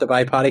me have to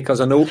buy, Paddy?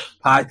 Because I know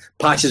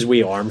Pash's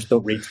wee arms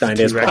don't reach down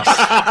to his T-Rex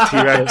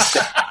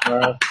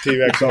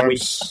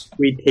arms.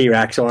 We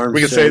T-Rex arms.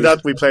 We can say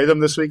that. We play them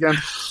this weekend.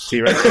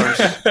 T-Rex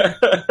arms.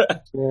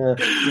 Yeah.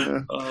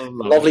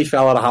 Lovely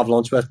fella to have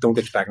lunch with. Don't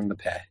expect him to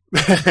pay.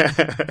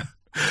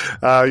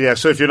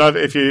 So if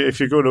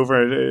you're going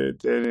over,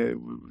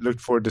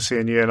 look forward to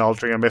seeing you in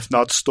Altrincham. If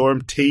not,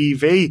 Storm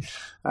TV.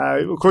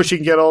 Of course, you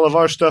can get all of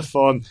our stuff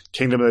on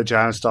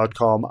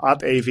kingdomofthegiants.com, at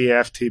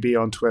AVFTB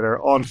on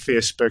Twitter, on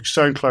Facebook,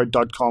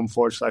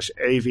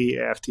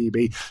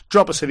 soundcloud.com/AVFTB.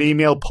 Drop us an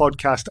email,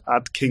 podcast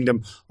at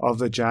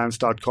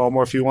kingdomofthegiants.com,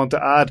 or if you want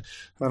to add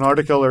an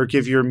article or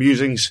give your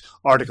musings,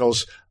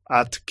 articles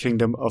at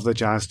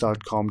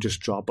kingdomofthegiants.com, just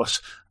drop us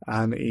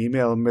an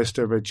email.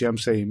 Mr.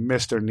 Bajemsi,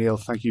 Mr. Neil,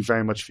 thank you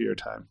very much for your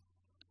time.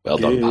 Well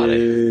done,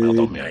 Paddy. Well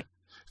done, mate.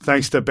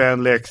 Thanks to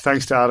Ben Lake.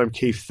 Thanks to Adam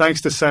Keefe.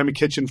 Thanks to Simon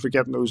Kitchen for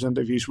getting those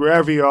interviews.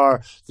 Wherever you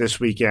are this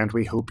weekend,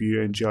 we hope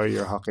you enjoy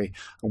your hockey.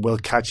 And we'll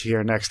catch you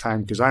here next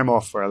time, because I'm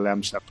off for a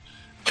lemsip.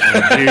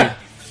 And you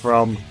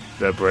from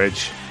the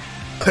bridge.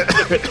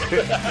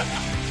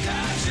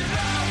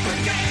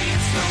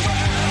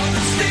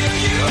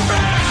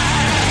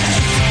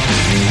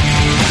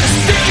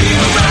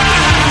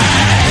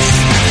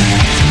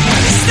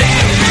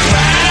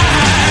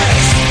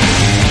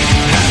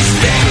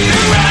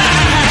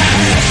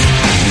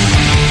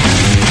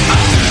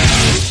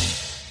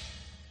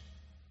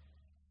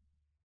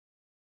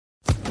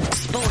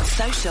 Sports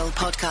Social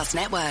Podcast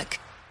Network.